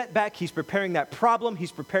that setback, he's preparing that problem,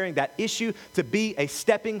 he's preparing that issue to be a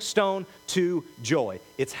stepping stone to joy.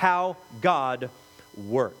 It's how God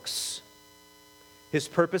works. His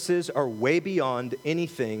purposes are way beyond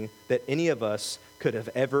anything that any of us could have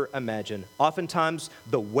ever imagined. Oftentimes,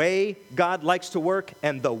 the way God likes to work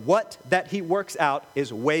and the what that he works out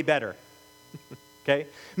is way better. okay?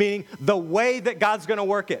 Meaning the way that God's going to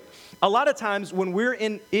work it. A lot of times when we're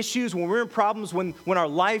in issues, when we're in problems, when our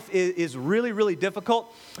life is really, really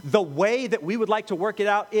difficult, the way that we would like to work it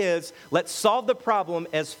out is let's solve the problem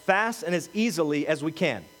as fast and as easily as we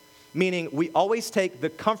can. Meaning we always take the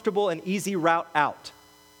comfortable and easy route out,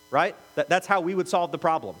 right? That's how we would solve the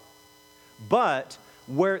problem. But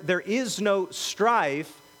where there is no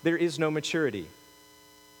strife, there is no maturity.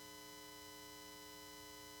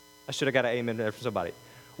 I should have got an amen there for somebody.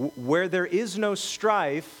 Where there is no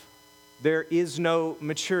strife, there is no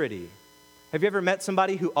maturity. Have you ever met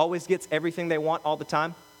somebody who always gets everything they want all the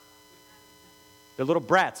time? They're little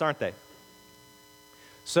brats, aren't they?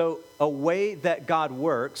 So a way that God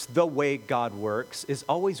works, the way God works, is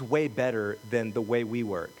always way better than the way we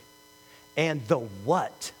work. And the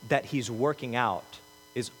what that he's working out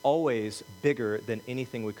is always bigger than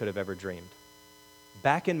anything we could have ever dreamed.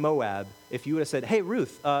 Back in Moab, if you would have said, hey,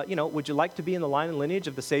 Ruth, would you like to be in the line and lineage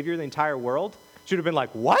of the Savior of the entire world? She would have been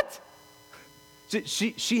like, what?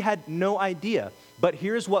 She had no idea. But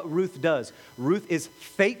here's what Ruth does. Ruth is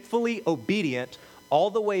faithfully obedient all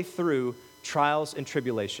the way through trials and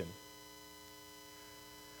tribulation.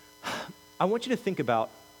 I want you to think about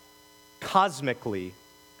cosmically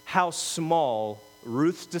how small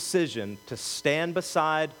Ruth's decision to stand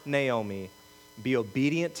beside Naomi, be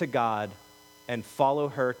obedient to God, and follow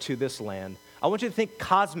her to this land. I want you to think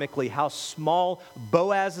cosmically how small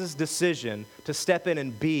Boaz's decision to step in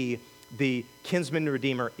and be the kinsman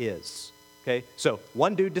redeemer is. Okay? So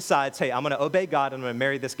one dude decides, hey, I'm going to obey God, and I'm going to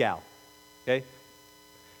marry this gal. Okay?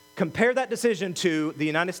 Compare that decision to the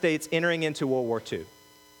United States entering into World War II.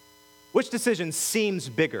 Which decision seems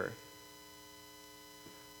bigger?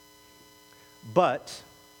 But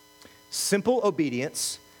simple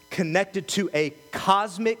obedience connected to a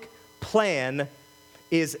cosmic plan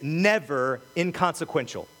is never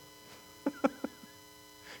inconsequential.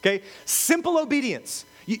 Okay? Simple obedience.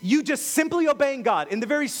 You just simply obeying God in the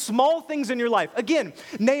very small things in your life. Again,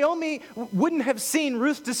 Naomi wouldn't have seen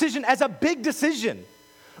Ruth's decision as a big decision.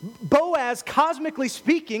 Boaz, cosmically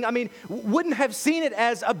speaking, wouldn't have seen it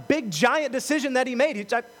as a big, giant decision that he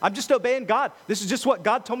made. I'm just obeying God. This is just what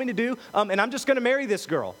God told me to do, and I'm just going to marry this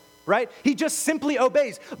girl, right? He just simply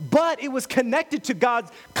obeys. But it was connected to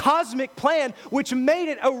God's cosmic plan, which made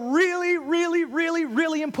it a really, really, really,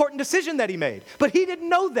 really important decision that he made. But he didn't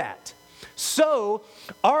know that. So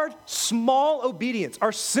our small obedience,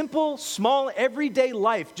 our simple, small, everyday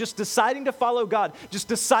life, just deciding to follow God, just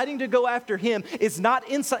deciding to go after him is not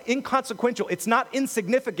inconsequential. It's not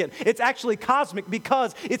insignificant. It's actually cosmic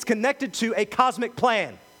because it's connected to a cosmic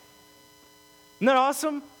plan. Isn't that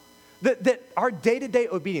awesome? That our day-to-day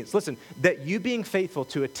obedience, listen, that you being faithful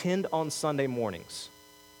to attend on Sunday mornings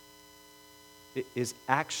is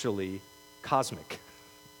actually cosmic.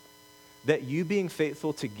 That you being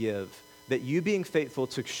faithful to give, that you being faithful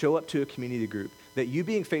to show up to a community group, that you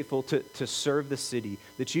being faithful to serve the city,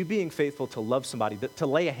 that you being faithful to love somebody, to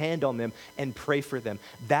lay a hand on them and pray for them,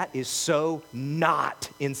 that is so not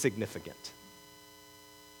insignificant.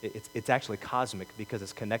 It's actually cosmic because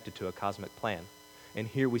it's connected to a cosmic plan. And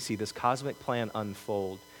here we see this cosmic plan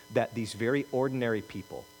unfold that these very ordinary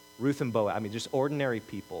people, Ruth and Boaz, just ordinary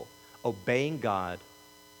people, obeying God,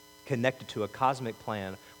 connected to a cosmic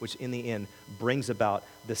plan, which in the end brings about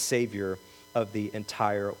the Savior of the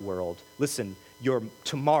entire world. Listen, your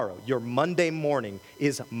Monday morning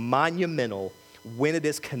is monumental when it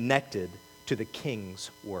is connected to the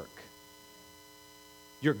King's work.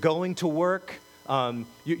 You're going to work,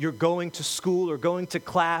 you're going to school or going to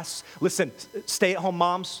class. Listen, stay-at-home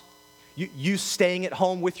moms, you staying at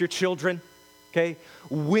home with your children, okay?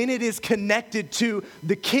 When it is connected to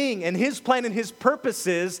the King and his plan and his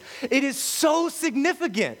purposes, it is so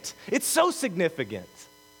significant. It's so significant.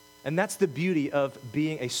 And that's the beauty of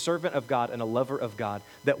being a servant of God and a lover of God,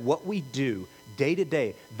 that what we do day to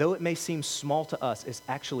day, though it may seem small to us, is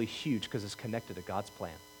actually huge because it's connected to God's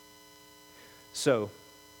plan. So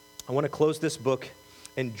I want to close this book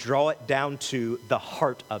and draw it down to the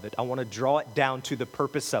heart of it. I want to draw it down to the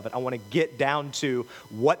purpose of it. I want to get down to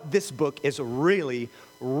what this book is really,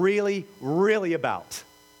 really, really about.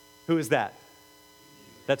 Who is that?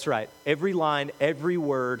 That's right. Every line, every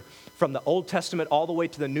word, from the Old Testament all the way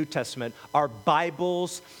to the New Testament, our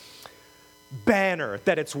Bible's banner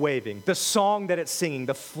that it's waving, the song that it's singing,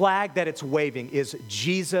 the flag that it's waving is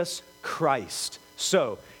Jesus Christ.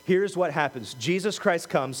 So here's what happens. Jesus Christ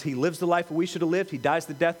comes. He lives the life that we should have lived. He dies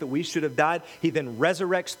the death that we should have died. He then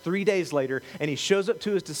resurrects 3 days later, and he shows up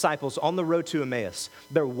to his disciples on the road to Emmaus.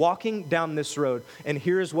 They're walking down this road, and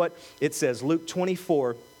here's what it says. Luke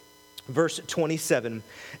 24, verse 27.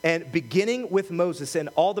 And beginning with Moses and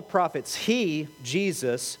all the prophets, he,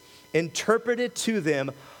 Jesus, interpreted to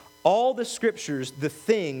them all the scriptures, the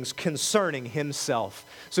things concerning himself.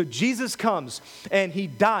 So Jesus comes and he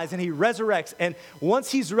dies and he resurrects. And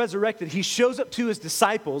once he's resurrected, he shows up to his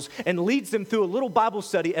disciples and leads them through a little Bible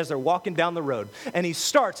study as they're walking down the road. And he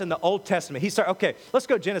starts in the Old Testament. Okay, let's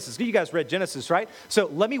go Genesis. You guys read Genesis, right? So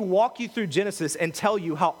let me walk you through Genesis and tell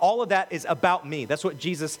you how all of that is about me. That's what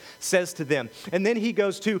Jesus says to them. And then he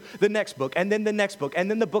goes to the next book, and then the next book, and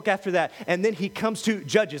then the book after that. And then he comes to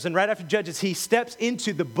Judges. And right after Judges, he steps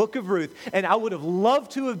into the book of Ruth. And I would have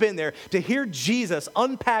loved to have been there to hear Jesus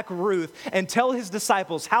unpack Ruth and tell his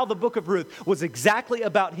disciples how the book of Ruth was exactly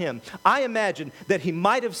about him. I imagine that he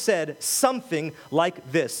might have said something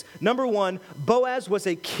like this. Number one, Boaz was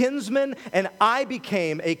a kinsman, and I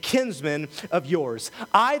became a kinsman of yours.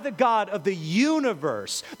 I, the God of the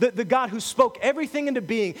universe, the God who spoke everything into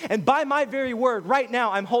being, and by my very word, right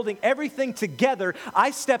now, I'm holding everything together.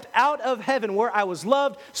 I stepped out of heaven where I was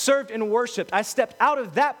loved, served, and worshiped. I stepped out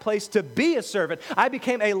of that place to be a servant. I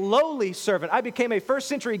became a lowly servant. I became a first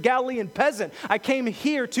century Galilean peasant. I came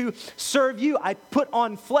here to serve you. I put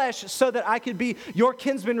on flesh so that I could be your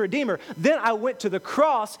kinsman redeemer. Then I went to the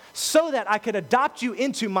cross so that I could adopt you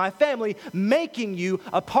into my family, making you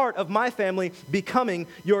a part of my family, becoming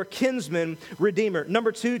your kinsman redeemer.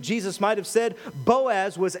 Number two, Jesus might have said,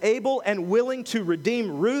 Boaz was able and willing to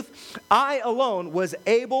redeem Ruth. I alone was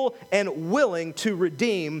able and willing to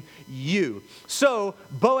redeem you. So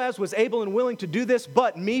Boaz was able and willing to do this,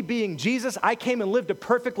 but me being Jesus, I came and lived a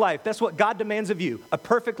perfect life. That's what God demands of you, a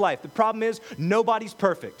perfect life. The problem is nobody's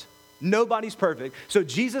perfect. Nobody's perfect. So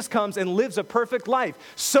Jesus comes and lives a perfect life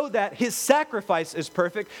so that his sacrifice is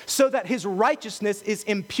perfect, so that his righteousness is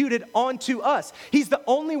imputed onto us. He's the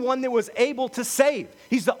only one that was able to save.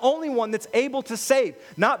 He's the only one that's able to save.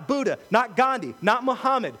 Not Buddha, not Gandhi, not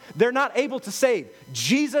Muhammad. They're not able to save.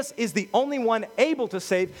 Jesus is the only one able to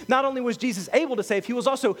save. Not only was Jesus able to save, he was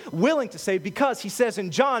also willing to save, because he says in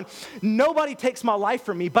John, nobody takes my life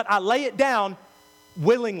from me, but I lay it down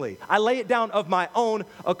willingly. I lay it down of my own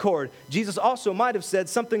accord. Jesus also might have said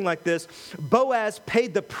something like this: Boaz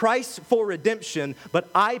paid the price for redemption, but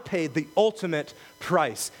I paid the ultimate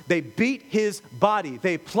price. They beat his body.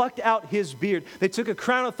 They plucked out his beard. They took a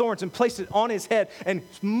crown of thorns and placed it on his head and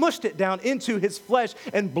mushed it down into his flesh,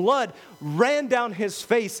 and blood ran down his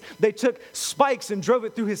face. They took spikes and drove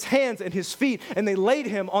it through his hands and his feet, and they laid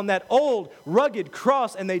him on that old rugged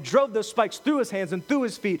cross, and they drove those spikes through his hands and through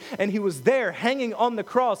his feet, and he was there hanging on the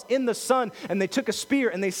cross in the sun, and they took a spear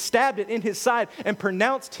and they stabbed it in his side and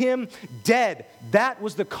pronounced him dead. That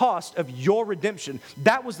was the cost of your redemption.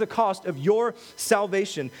 That was the cost of your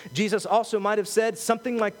salvation. Jesus also might have said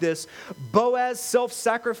something like this: Boaz's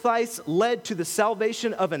self-sacrifice led to the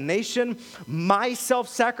salvation of a nation. My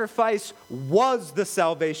self-sacrifice was the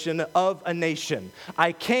salvation of a nation.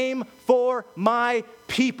 I came for my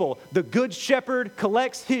people. The good shepherd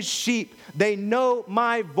collects his sheep. They know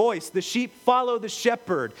my voice. The sheep follow the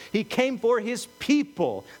shepherd. He came for his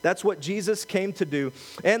people. That's what Jesus came to do.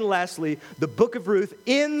 And lastly, the book of Ruth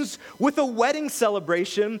ends with a wedding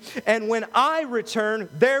celebration. And when I return,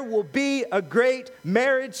 there will be a great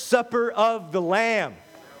marriage supper of the Lamb.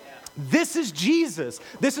 This is Jesus.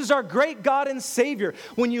 This is our great God and Savior.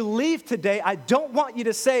 When you leave today, I don't want you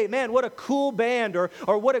to say, man, what a cool band, or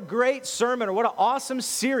what a great sermon, or what an awesome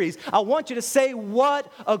series. I want you to say,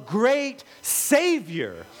 what a great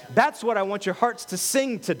Savior. That's what I want your hearts to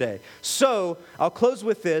sing today. So I'll close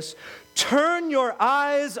with this. Turn your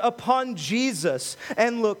eyes upon Jesus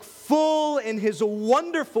and look full in his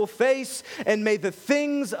wonderful face, and may the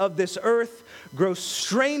things of this earth grow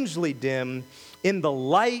strangely dim in the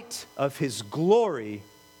light of his glory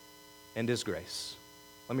and his grace.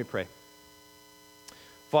 Let me pray.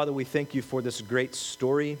 Father, we thank you for this great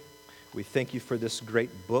story. We thank you for this great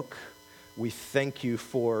book. We thank you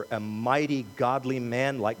for a mighty, godly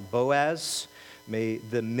man like Boaz. May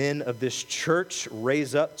the men of this church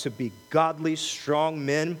raise up to be godly, strong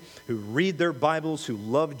men who read their Bibles, who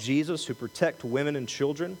love Jesus, who protect women and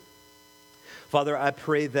children. Father, I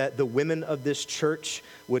pray that the women of this church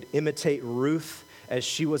would imitate Ruth, as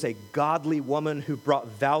she was a godly woman who brought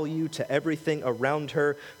value to everything around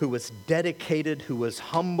her, who was dedicated, who was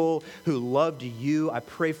humble, who loved you. I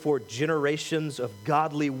pray for generations of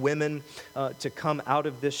godly women to come out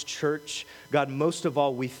of this church. God, most of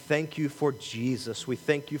all, we thank you for Jesus. We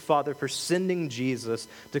thank you, Father, for sending Jesus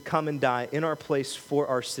to come and die in our place for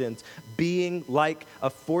our sins, being like a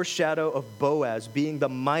foreshadow of Boaz, being the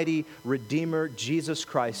mighty Redeemer, Jesus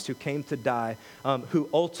Christ, who came to die, who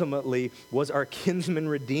ultimately was our kinsman kinsman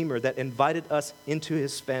redeemer that invited us into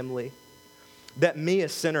his family. That me, a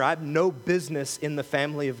sinner, I have no business in the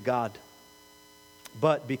family of God.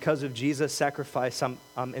 But because of Jesus' sacrifice, I'm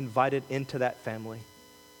invited into that family.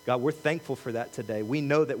 God, we're thankful for that today. We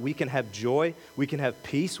know that we can have joy, we can have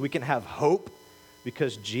peace, we can have hope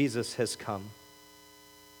because Jesus has come.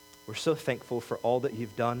 We're so thankful for all that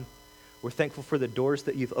you've done. We're thankful for the doors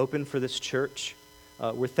that you've opened for this church.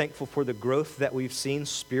 We're thankful for the growth that we've seen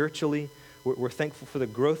spiritually. We're thankful for the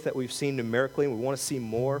growth that we've seen numerically, and we want to see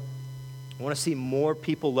more. We want to see more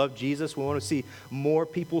people love Jesus. We want to see more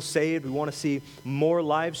people saved. We want to see more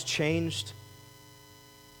lives changed.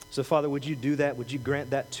 So, Father, would you do that? Would you grant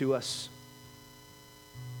that to us?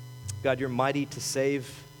 God, you're mighty to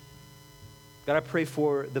save. God, I pray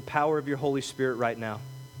for the power of your Holy Spirit right now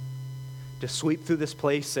to sweep through this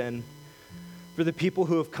place, and for the people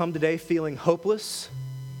who have come today feeling hopeless,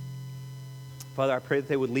 Father, I pray that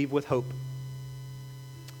they would leave with hope.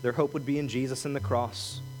 Their hope would be in Jesus and the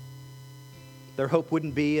cross. Their hope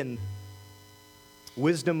wouldn't be in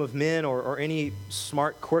wisdom of men or any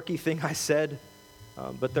smart, quirky thing I said,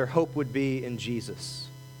 but their hope would be in Jesus.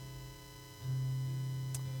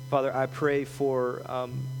 Father, I pray for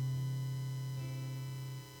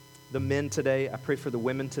the men today. I pray for the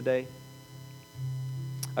women today.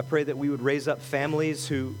 I pray that we would raise up families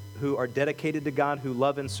who are dedicated to God, who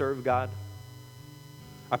love and serve God.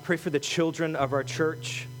 I pray for the children of our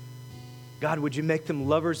church. God, would you make them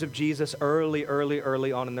lovers of Jesus early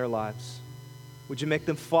on in their lives? Would you make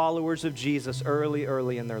them followers of Jesus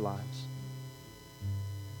early in their lives?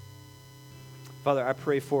 Father, I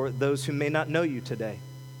pray for those who may not know you today.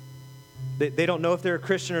 They don't know if they're a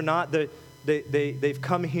Christian or not. They've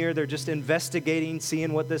come here, they're just investigating,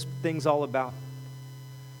 seeing what this thing's all about.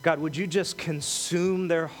 God, would you just consume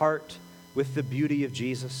their heart with the beauty of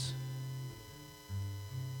Jesus?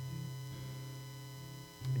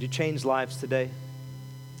 Would you change lives today?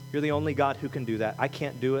 You're the only God who can do that. I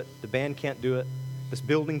can't do it. The band can't do it. This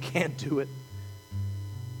building can't do it.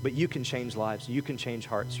 But you can change lives. You can change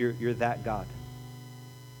hearts. You're that God.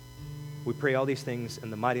 We pray all these things in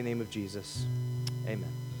the mighty name of Jesus.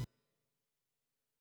 Amen.